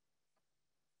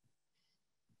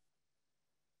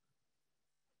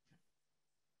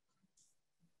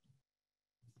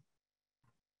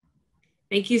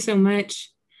 Thank you so much.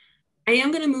 I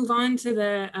am going to move on to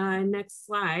the next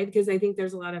slide because I think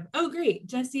there's a lot of, oh, great,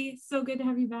 Jesse, so good to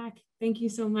have you back. Thank you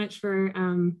so much for,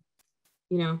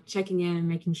 you know, checking in and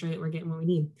making sure that we're getting what we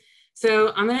need.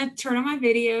 So I'm going to turn on my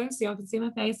video so y'all can see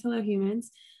my face. Hello,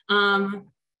 humans.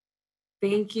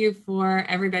 Thank you for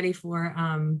everybody for,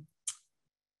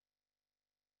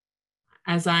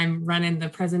 as I'm running the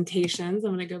presentations,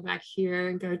 I'm going to go back here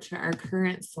and go to our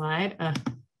current slide.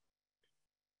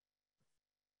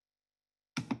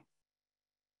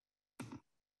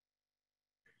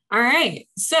 All right,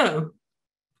 so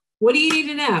what do you need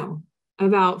to know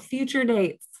about future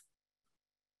dates?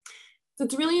 So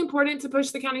it's really important to push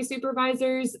the county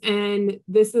supervisors, and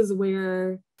this is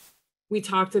where we're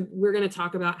going to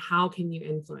talk about how can you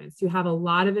influence. You have a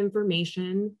lot of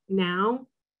information now.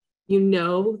 You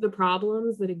know the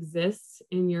problems that exist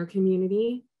in your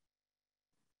community,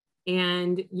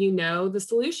 and you know the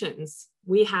solutions.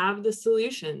 We have the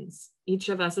solutions. Each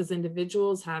of us as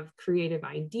individuals have creative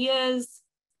ideas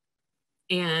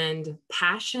and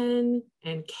passion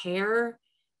and care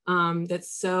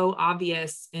that's so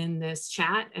obvious in this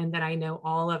chat, and that I know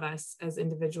all of us as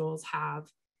individuals have.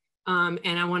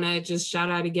 And I want to just shout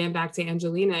out again back to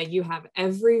Angelina. You have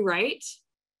every right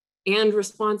and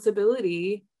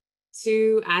responsibility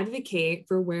to advocate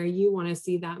for where you want to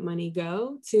see that money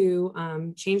go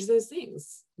to change those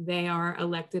things. They are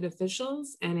elected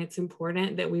officials, and it's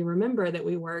important that we remember that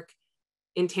we work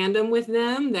in tandem with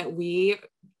them, that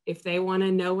if they want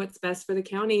to know what's best for the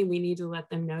county, we need to let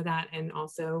them know that and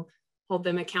also hold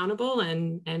them accountable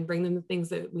and bring them the things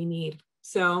that we need.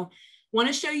 So want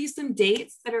to show you some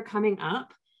dates that are coming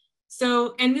up.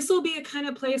 So, and this will be a kind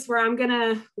of place where I'm going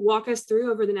to walk us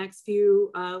through over the next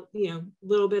few,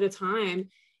 little bit of time,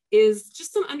 is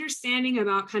just some understanding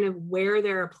about kind of where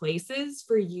there are places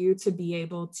for you to be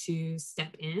able to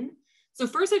step in. So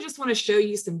first, I just want to show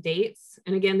you some dates.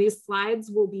 And again, these slides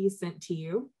will be sent to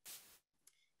you.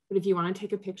 But if you want to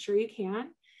take a picture, you can.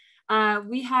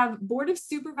 We have Board of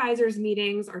Supervisors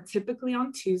meetings are typically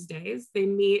on Tuesdays. They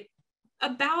meet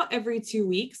about every 2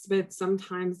 weeks, but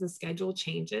sometimes the schedule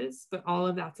changes, but all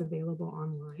of that's available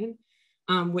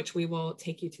online, which we will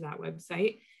take you to that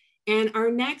website. And our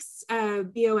next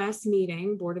BOS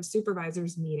meeting, Board of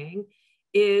Supervisors meeting,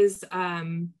 is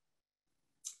May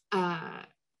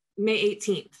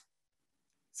 18th.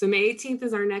 So May 18th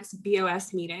is our next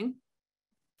BOS meeting.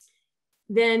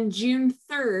 Then June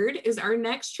 3rd is our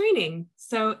next training.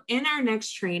 So in our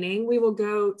next training, we will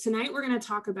go, tonight we're going to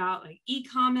talk about like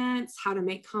e-comments, how to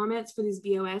make comments for these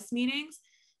BOS meetings.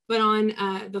 But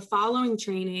on the following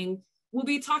training, we'll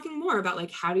be talking more about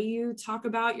like, how do you talk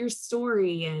about your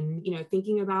story and, you know,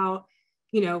 thinking about,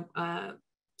 you know,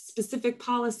 specific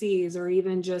policies or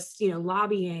even just, you know,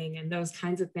 lobbying and those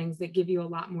kinds of things that give you a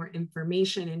lot more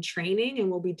information and training.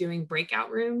 And we'll be doing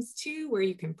breakout rooms too, where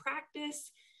you can practice.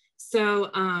 So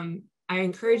I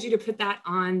encourage you to put that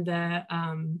on the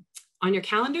on your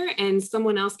calendar, and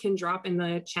someone else can drop in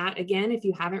the chat again. If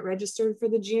you haven't registered for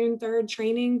the June 3rd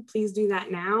training, please do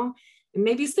that now. And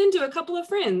maybe send to a couple of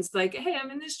friends like, hey, I'm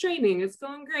in this training, it's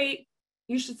going great.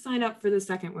 You should sign up for the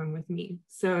second one with me.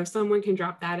 So if someone can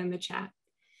drop that in the chat.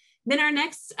 Then our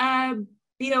next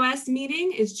BOS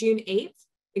meeting is June 8th.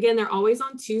 Again, they're always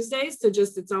on Tuesdays. So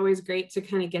just, it's always great to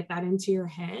kind of get that into your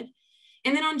head.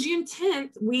 And then on June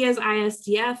 10th, we as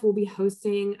ISDF will be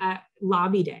hosting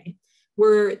Lobby Day,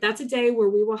 where that's a day where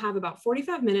we will have about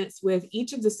 45 minutes with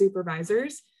each of the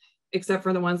supervisors, except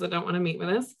for the ones that don't want to meet with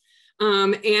us.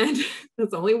 And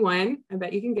that's only one. I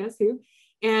bet you can guess who.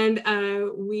 And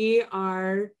we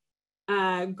are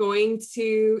going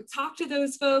to talk to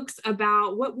those folks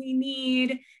about what we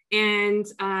need and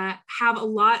have a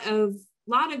lot of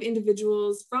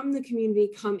individuals from the community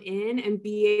come in and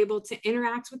be able to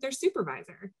interact with their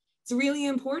supervisor. It's really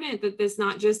important that this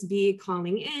not just be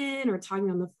calling in or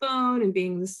talking on the phone and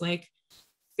being this like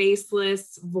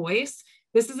faceless voice.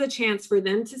 This is a chance for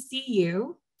them to see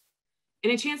you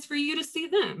and a chance for you to see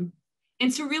them.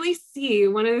 And to really see,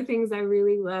 one of the things I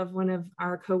really love, one of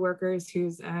our coworkers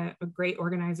who's a great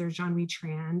organizer, Jean-Louis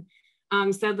Tran,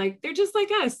 said like, they're just like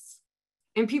us.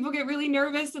 And people get really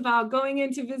nervous about going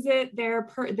in to visit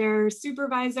their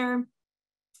supervisor.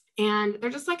 And they're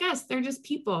just like us, they're just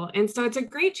people. And so it's a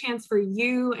great chance for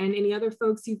you and any other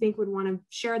folks you think would want to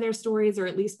share their stories or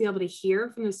at least be able to hear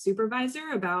from the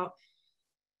supervisor about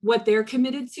what they're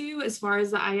committed to as far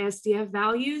as the ISDF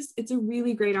values. It's a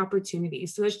really great opportunity.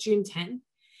 So that's June 10th.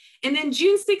 And then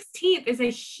June 16th is a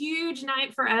huge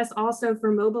night for us also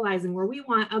for mobilizing, where we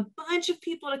want a bunch of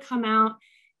people to come out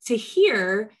to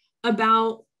hear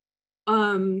about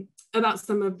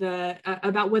some of the,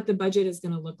 about what the budget is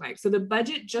going to look like. So the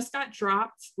budget just got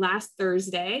dropped last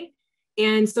Thursday.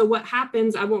 And so what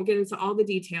happens, I won't get into all the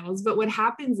details, but what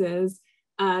happens is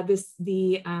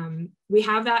we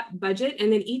have that budget,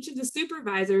 and then each of the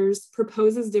supervisors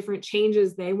proposes different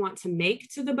changes they want to make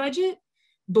to the budget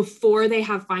before they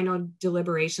have final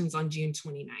deliberations on June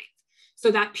 29th.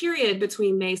 So that period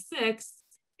between May 6th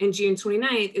and June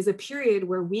 29th is a period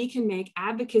where we can make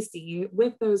advocacy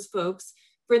with those folks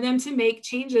for them to make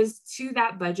changes to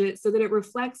that budget so that it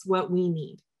reflects what we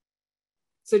need.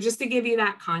 So just to give you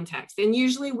that context, and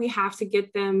usually we have to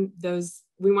get them those,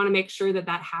 we want to make sure that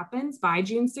that happens by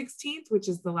June 16th, which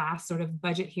is the last sort of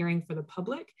budget hearing for the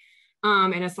public.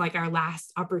 And it's like our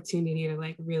last opportunity to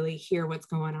like really hear what's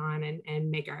going on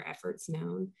and make our efforts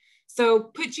known. So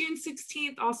put June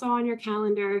 16th also on your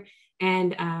calendar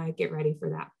and get ready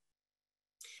for that.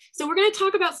 So we're going to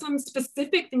talk about some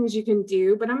specific things you can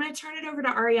do, but I'm going to turn it over to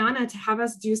Ariana to have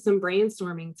us do some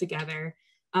brainstorming together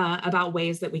about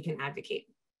ways that we can advocate.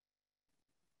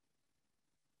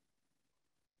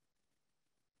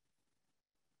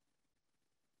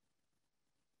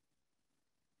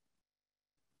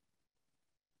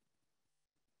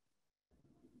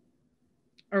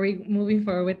 Are we moving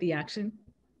forward with the action?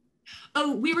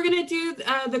 Oh, we were going to do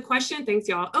the question. Thanks,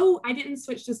 y'all. Oh, I didn't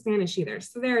switch to Spanish either.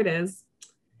 So there it is.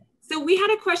 So we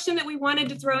had a question that we wanted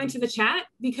to throw into the chat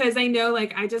because I know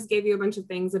like I just gave you a bunch of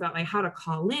things about like how to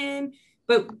call in,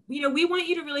 but you know, we want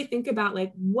you to really think about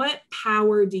like what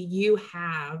power do you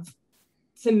have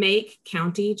to make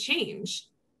county change?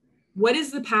 What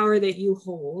is the power that you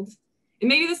hold? And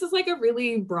maybe this is like a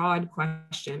really broad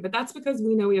question, but that's because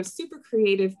we know we have super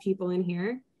creative people in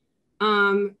here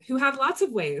who have lots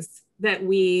of ways that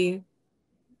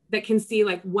can see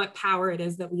like what power it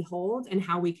is that we hold and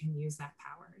how we can use that power.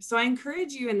 So I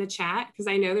encourage you in the chat, because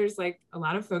I know there's like a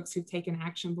lot of folks who've taken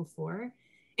action before.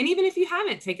 And even if you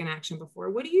haven't taken action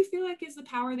before, what do you feel like is the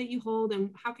power that you hold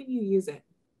and how can you use it?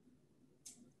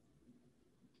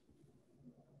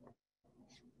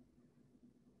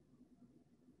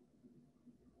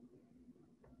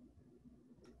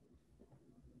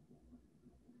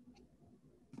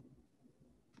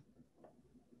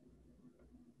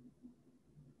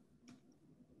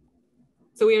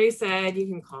 So we already said you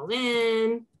can call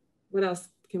in. What else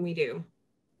can we do?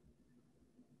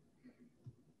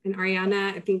 And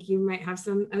Ariana, I think you might have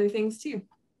some other things too.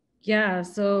 Yeah,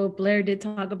 so Blair did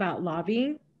talk about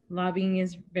lobbying. Lobbying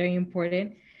is very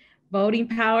important. Voting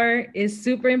power is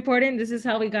super important. This is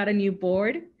how we got a new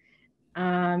board.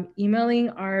 Emailing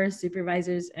our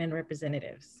supervisors and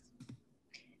representatives,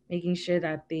 making sure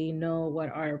that they know what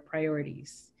our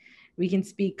priorities. We can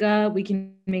speak up, we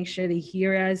can make sure they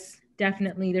hear us.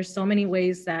 Definitely, there's so many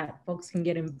ways that folks can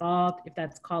get involved, if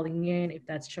that's calling in, if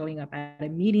that's showing up at a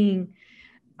meeting,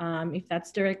 if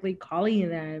that's directly calling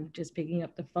them, just picking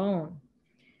up the phone.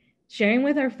 Sharing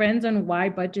with our friends on why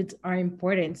budgets are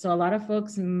important. So a lot of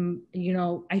folks,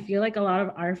 I feel like a lot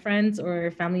of our friends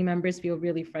or family members feel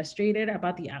really frustrated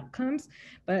about the outcomes,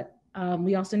 but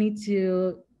we also need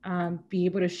to be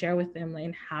able to share with them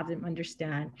and have them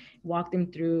understand, walk them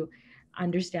through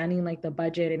understanding like the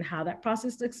budget and how that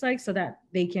process looks like, so that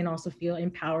they can also feel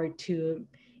empowered to,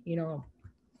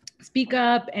 speak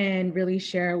up and really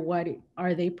share what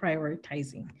are they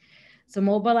prioritizing. So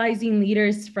mobilizing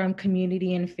leaders from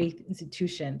community and faith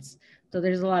institutions. So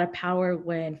there's a lot of power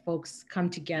when folks come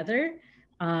together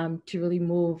to really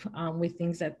move with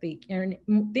things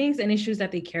and issues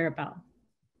that they care about.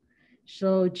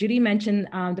 So Judy mentioned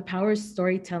the power of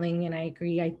storytelling, and I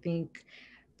agree. I think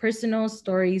personal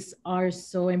stories are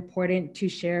so important to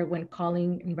share when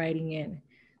calling and writing in.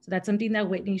 So that's something that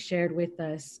Whitney shared with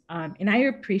us. And I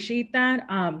appreciate that.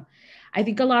 I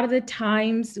think a lot of the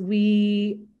times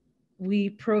we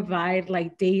provide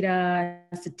like data,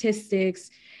 statistics,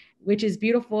 which is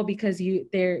beautiful because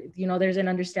there's an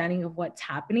understanding of what's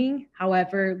happening.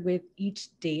 However, with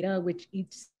each data, with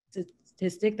each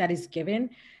statistic that is given,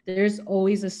 there's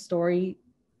always a story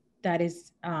that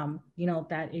is,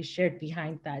 that is shared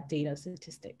behind that data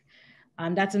statistic.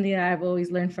 That's something that I've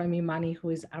always learned from Imani, who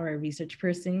is our research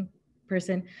person,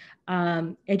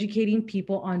 educating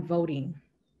people on voting.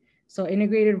 So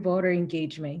integrated voter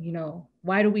engagement,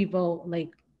 why do we vote?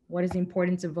 Like, what is the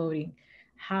importance of voting?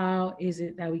 How is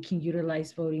it that we can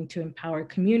utilize voting to empower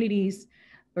communities,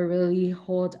 but really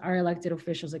hold our elected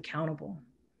officials accountable?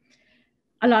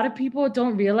 A lot of people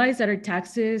don't realize that our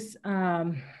taxes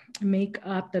make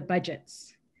up the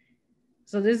budgets.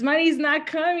 So this money is not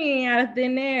coming out of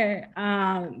thin air.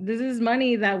 This is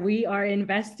money that we are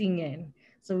investing in.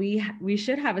 So we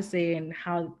should have a say in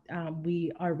how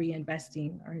we are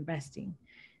reinvesting or investing.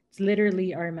 It's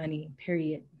literally our money,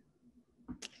 period.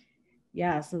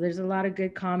 Yeah, so there's a lot of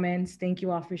good comments. Thank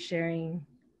you all for sharing.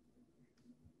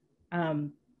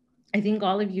 I think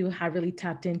all of you have really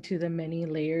tapped into the many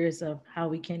layers of how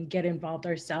we can get involved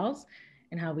ourselves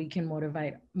and how we can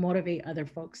motivate other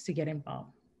folks to get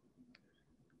involved.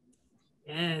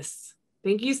 Yes,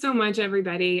 thank you so much,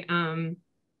 everybody.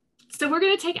 So we're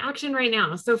going to take action right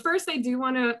now. So first, I do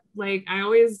want to,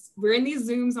 we're in these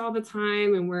Zooms all the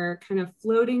time and we're kind of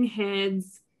floating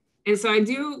heads. And so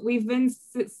we've been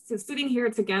sitting here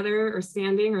together or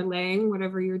standing or laying,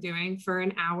 whatever you're doing, for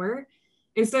an hour.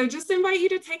 And so just invite you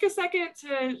to take a second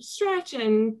to stretch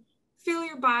and feel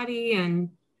your body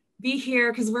and be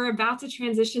here, because we're about to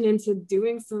transition into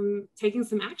taking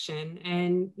some action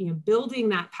and building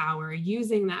that power,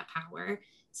 using that power.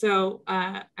 So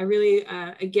I really,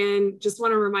 again, just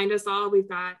want to remind us all, we've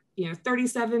got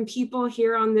 37 people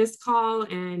here on this call,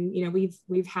 and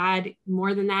we've had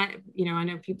more than that. I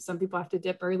know some people have to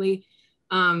dip early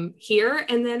here,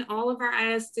 and then all of our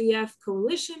ISDF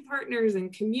coalition partners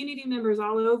and community members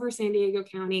all over San Diego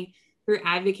County who are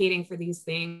advocating for these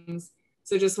things.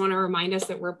 So just want to remind us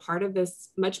that we're part of this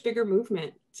much bigger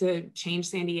movement to change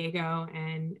San Diego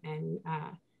and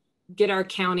get our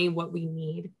county what we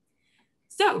need.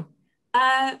 So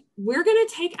we're going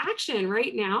to take action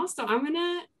right now. So I'm going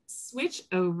to switch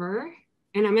over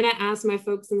and I'm going to ask my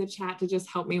folks in the chat to just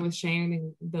help me with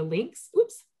sharing the links.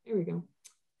 Oops, there we go.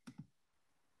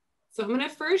 So I'm going to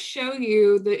first show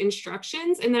you the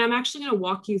instructions, and then I'm actually going to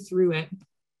walk you through it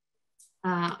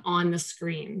on the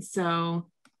screen. So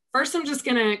first, I'm just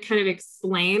going to kind of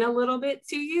explain a little bit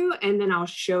to you, and then I'll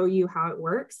show you how it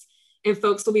works. And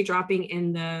folks will be dropping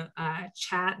in the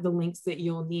chat the links that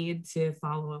you'll need to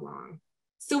follow along.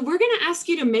 So we're going to ask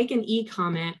you to make an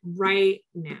e-comment right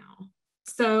now.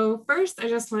 So first, I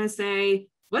just want to say,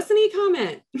 what's an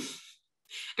e-comment?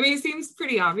 I mean, it seems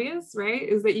pretty obvious, right?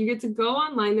 Is that you get to go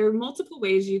online. There are multiple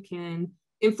ways you can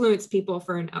influence people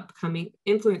for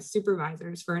influence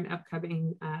supervisors for an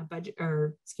upcoming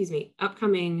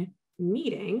upcoming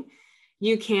meeting.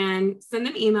 You can send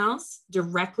them emails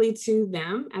directly to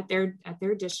them at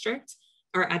their district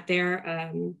or at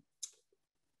their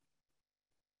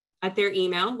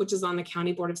email, which is on the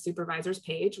County Board of Supervisors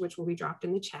page, which will be dropped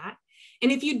in the chat.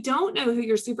 And if you don't know who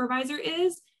your supervisor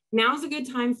is, now's a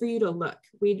good time for you to look.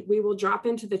 We will drop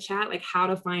into the chat like how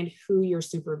to find who your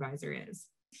supervisor is.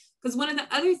 Because one of the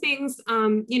other things,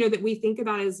 that we think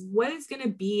about is what is going to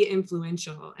be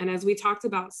influential. And as we talked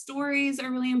about, stories are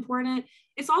really important.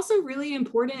 It's also really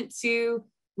important to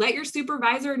let your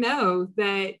supervisor know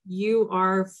that you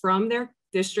are from their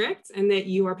district and that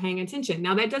you are paying attention.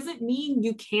 Now, that doesn't mean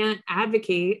you can't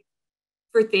advocate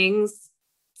for things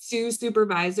to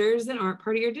supervisors that aren't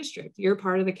part of your district. You're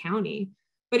part of the county.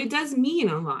 But it does mean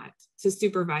a lot to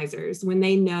supervisors when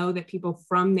they know that people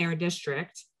from their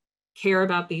district care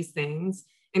about these things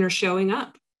and are showing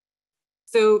up.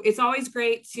 So it's always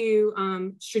great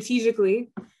to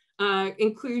strategically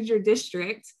include your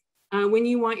district when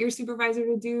you want your supervisor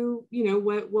to do,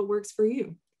 what works for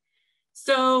you.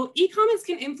 So e-comments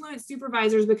can influence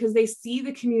supervisors because they see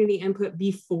the community input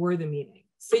before the meeting.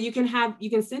 So you can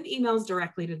send emails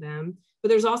directly to them, but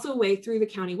there's also a way through the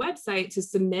county website to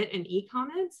submit an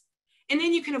e-comment. And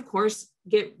then you can, of course,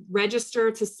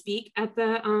 register to speak at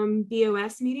the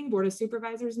BOS meeting, Board of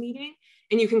Supervisors meeting,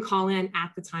 and you can call in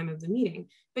at the time of the meeting.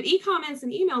 But e-comments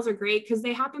and emails are great because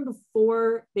they happen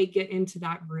before they get into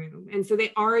that room. And so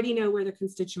they already know where their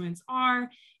constituents are.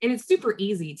 And it's super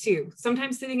easy too.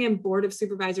 Sometimes sitting in Board of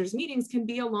Supervisors meetings can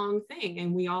be a long thing,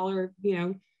 and we all are,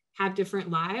 have different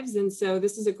lives. And so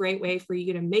this is a great way for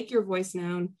you to make your voice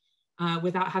known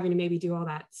without having to maybe do all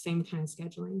that same kind of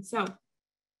scheduling. So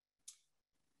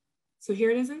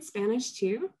here it is in Spanish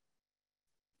too.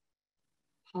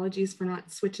 Apologies for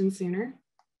not switching sooner.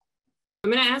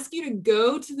 I'm going to ask you to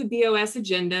go to the BOS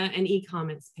agenda and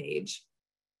e-comments page.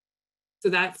 So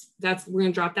we're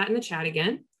going to drop that in the chat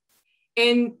again.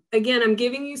 And again, I'm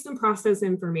giving you some process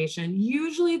information.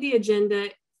 Usually the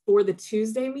agenda for the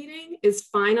Tuesday meeting is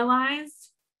finalized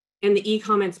and the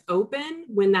e-comments open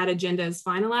when that agenda is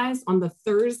finalized on the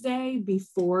Thursday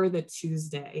before the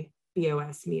Tuesday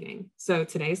BOS meeting. So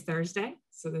today's Thursday,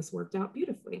 so this worked out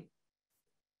beautifully.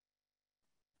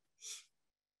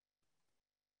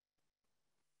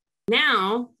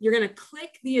 Now you're going to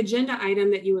click the agenda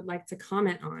item that you would like to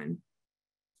comment on.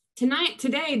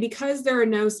 Today, because there are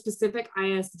no specific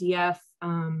ISDF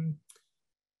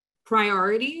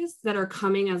priorities that are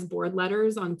coming as board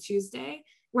letters on Tuesday,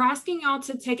 we're asking y'all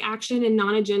to take action in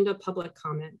non-agenda public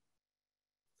comment.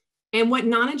 And what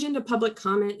non-agenda public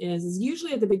comment is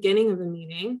usually at the beginning of the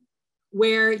meeting,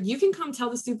 where you can come tell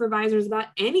the supervisors about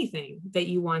anything that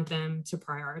you want them to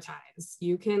prioritize.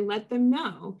 You can let them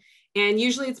know. And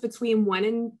usually it's between 1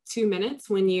 and 2 minutes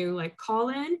when you call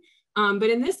in. But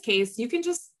in this case, you can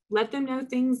just let them know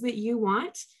things that you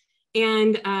want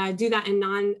and do that in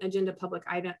non-agenda public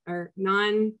item or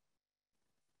non-agenda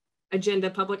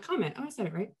public comment. Oh, I said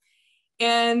it right.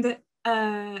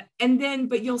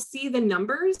 But you'll see the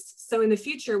numbers. So in the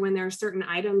future, when there are certain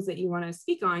items that you want to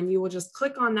speak on, you will just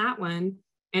click on that one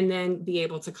and then be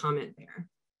able to comment there.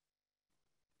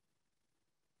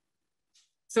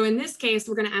 So in this case,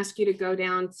 we're going to ask you to go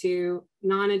down to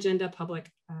non-agenda public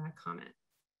comment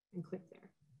and click there.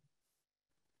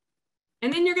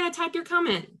 And then you're going to type your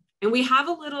comment. And we have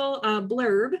a little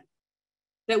blurb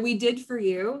that we did for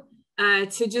you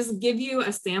to just give you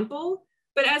a sample.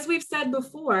 But as we've said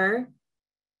before,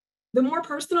 the more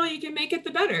personal you can make it,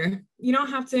 the better. You don't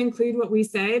have to include what we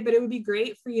say, but it would be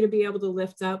great for you to be able to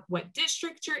lift up what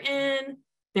district you're in,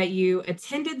 that you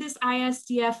attended this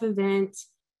ISDF event,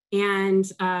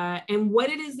 and what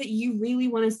it is that you really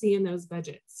want to see in those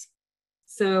budgets.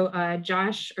 So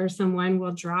Josh or someone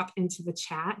will drop into the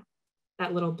chat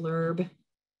that little blurb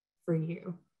for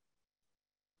you.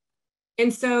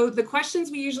 And so the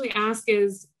questions we usually ask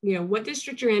is, what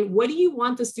district you're in, what do you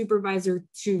want the supervisor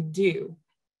to do?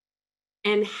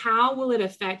 And how will it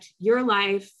affect your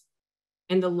life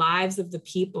and the lives of the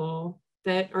people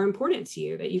that are important to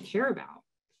you, that you care about?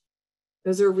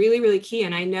 Those are really, really key.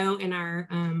 And I know in our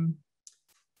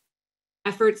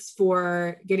efforts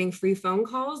for getting free phone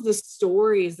calls, the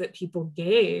stories that people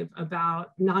gave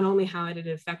about not only how it had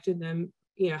affected them,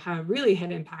 how it really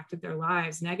had impacted their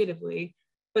lives negatively,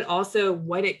 but also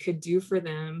what it could do for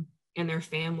them and their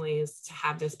families to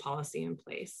have this policy in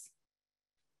place.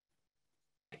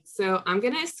 So I'm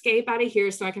going to escape out of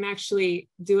here so I can actually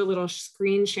do a little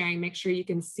screen sharing, make sure you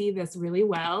can see this really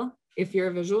well. If you're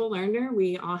a visual learner,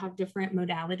 we all have different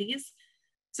modalities.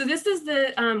 So this is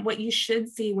what you should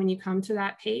see when you come to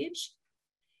that page.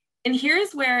 And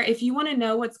here's where, if you want to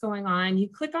know what's going on, you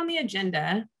click on the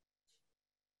agenda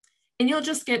and you'll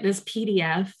just get this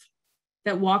PDF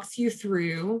that walks you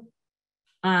through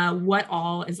what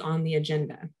all is on the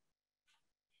agenda.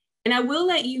 And I will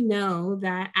let you know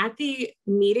that at the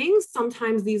meetings,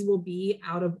 sometimes these will be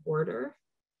out of order.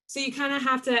 So you kind of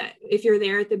have to, if you're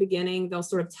there at the beginning, they'll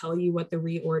sort of tell you what the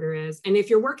reorder is. And if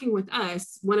you're working with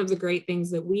us, one of the great things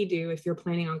that we do, if you're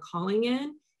planning on calling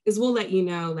in, is we'll let you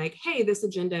know like, hey, this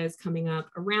agenda is coming up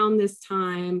around this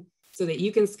time so that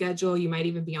you can schedule. You might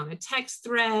even be on a text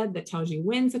thread that tells you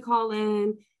when to call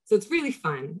in. So it's really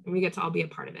fun and we get to all be a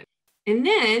part of it. And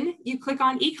then you click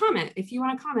on e-comment if you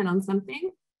want to comment on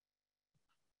something.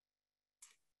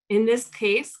 In this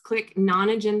case, click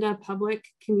non-agenda public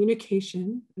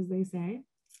communication, as they say.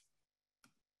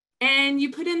 And you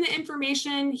put in the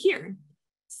information here.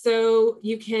 So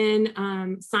you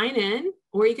can sign in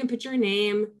or you can put your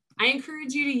name. I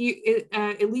encourage you to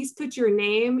at least put your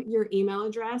name, your email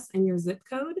address, and your zip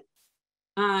code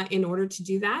in order to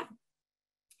do that.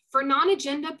 For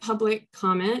non-agenda public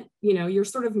comment, you know, you're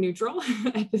sort of neutral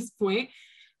at this point.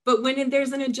 But when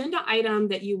there's an agenda item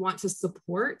that you want to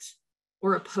support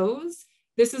or oppose,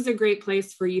 this is a great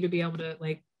place for you to be able to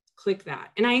like click that.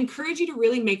 And I encourage you to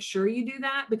really make sure you do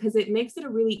that because it makes it a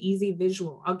really easy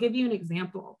visual. I'll give you an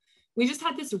example. We just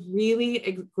had this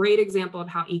really great example of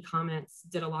how e-comments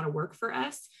did a lot of work for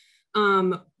us.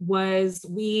 Was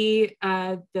we,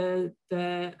 the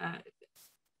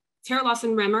Tara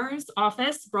Lawson Remmer's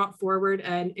office brought forward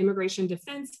an immigration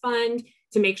defense fund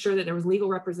to make sure that there was legal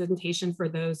representation for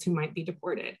those who might be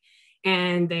deported.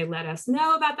 And they let us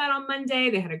know about that on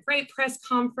Monday. They had a great press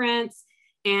conference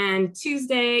and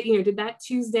Tuesday, you know, did that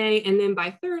Tuesday. And then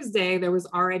by Thursday, there was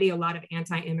already a lot of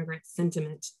anti-immigrant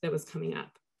sentiment that was coming up.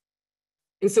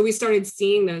 And so we started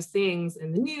seeing those things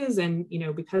in the news and, you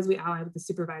know, because we allied with the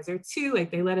supervisor too, like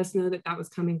they let us know that that was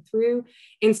coming through.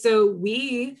 And so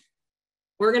we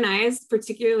organized,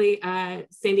 particularly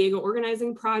San Diego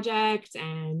Organizing Project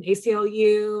and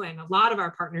ACLU and a lot of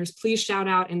our partners, please shout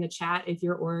out in the chat if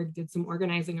your org did some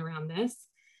organizing around this,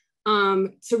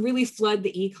 to really flood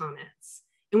the e-comments.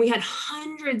 And we had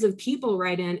hundreds of people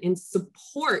write in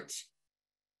support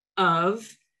of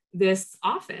this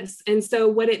office. And so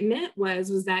what it meant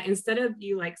was that instead of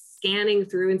you like scanning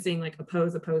through and seeing like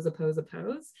oppose, oppose, oppose,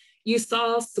 oppose, you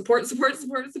saw support, support,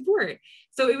 support, support.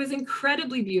 So it was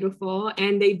incredibly beautiful.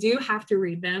 And they do have to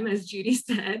read them, as Judy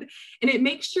said, and it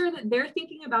makes sure that they're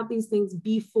thinking about these things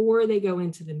before they go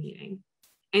into the meeting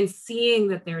and seeing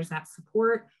that there's that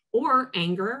support or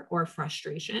anger or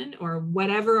frustration or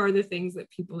whatever are the things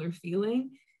that people are feeling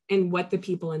and what the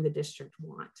people in the district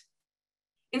want.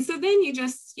 And so then you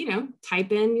just, you know,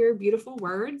 type in your beautiful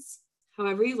words,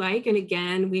 however you like. And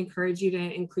again, we encourage you to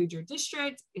include your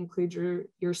district, include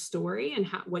your story and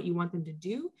what you want them to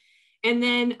do. And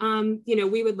then, you know,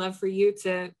 we would love for you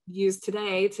to use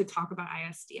today to talk about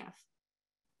ISDF.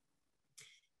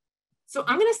 So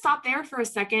I'm going to stop there for a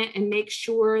second and make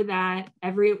sure that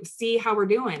see how we're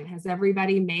doing. Has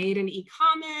everybody made an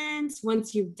e-comment?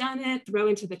 Once you've done it, throw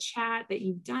into the chat that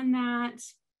you've done that.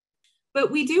 But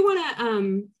we do want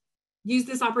to use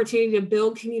this opportunity to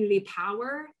build community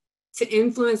power to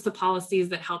influence the policies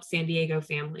that help San Diego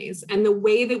families. And the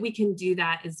way that we can do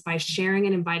that is by sharing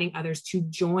and inviting others to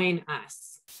join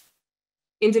us.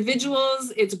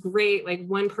 Individuals, it's great, like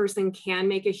one person can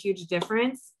make a huge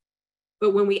difference,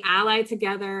 but when we ally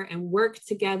together and work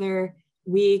together,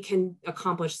 we can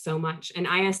accomplish so much. And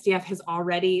ISDF has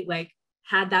already like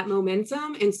had that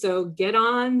momentum. And so get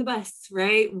on the bus,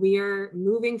 right? We are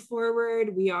moving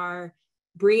forward. We are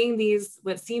bringing these,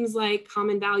 what seems like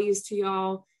common values to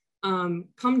y'all.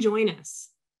 Come join us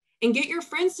and get your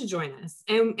friends to join us.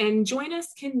 And join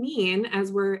us can mean,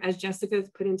 as Jessica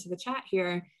put into the chat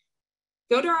here,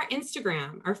 go to our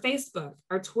Instagram, our Facebook,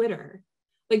 our Twitter.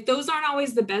 Like those aren't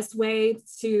always the best way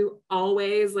to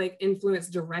always like influence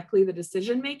directly the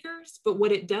decision makers, but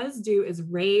what it does do is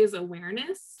raise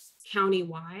awareness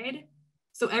countywide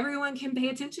so everyone can pay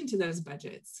attention to those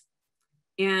budgets.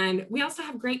 And we also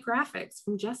have great graphics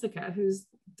from Jessica, who's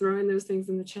throwing those things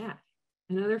in the chat,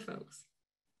 and other folks.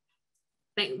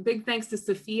 Big thanks to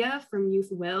Sophia from Youth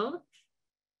Will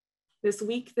this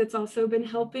week that's also been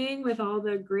helping with all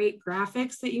the great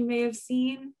graphics that you may have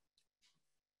seen.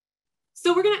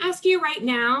 So we're going to ask you right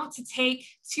now to take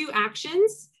 2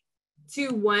 actions.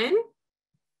 One,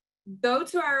 go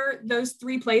to those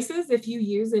 3 places if you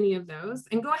use any of those,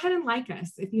 and go ahead and like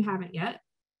us if you haven't yet.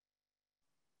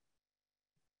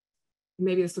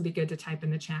 Maybe this will be good to type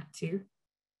in the chat too.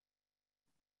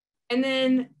 And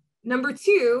then number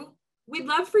 2, we'd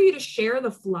love for you to share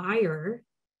the flyer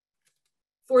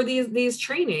for these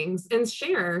trainings and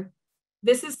share.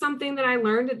 This is something that I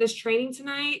learned at this training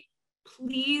tonight.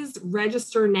 Please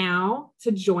register now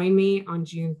to join me on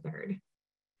June 3rd.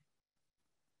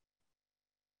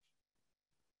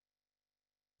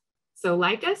 So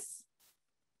like us,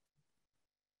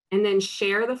 and then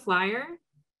share the flyer,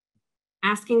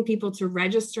 asking people to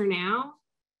register now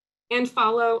and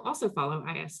also follow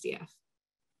ISDF.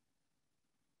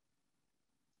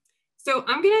 So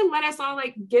I'm gonna let us all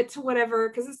like get to whatever,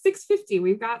 because it's 6:50,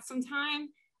 we've got some time,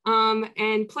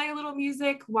 and play a little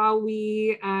music while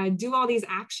we do all these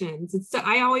actions.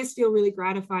 I always feel really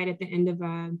gratified at the end of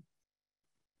a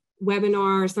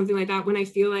webinar or something like that when I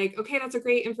feel like, okay, that's a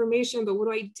great information, but what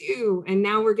do I do? And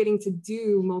now we're getting to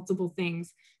do multiple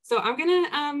things. So I'm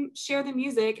gonna share the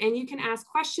music, and you can ask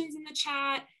questions in the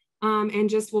chat, and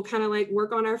just we'll kind of like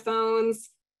work on our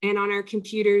phones and on our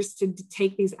computers to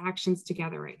take these actions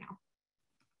together right now.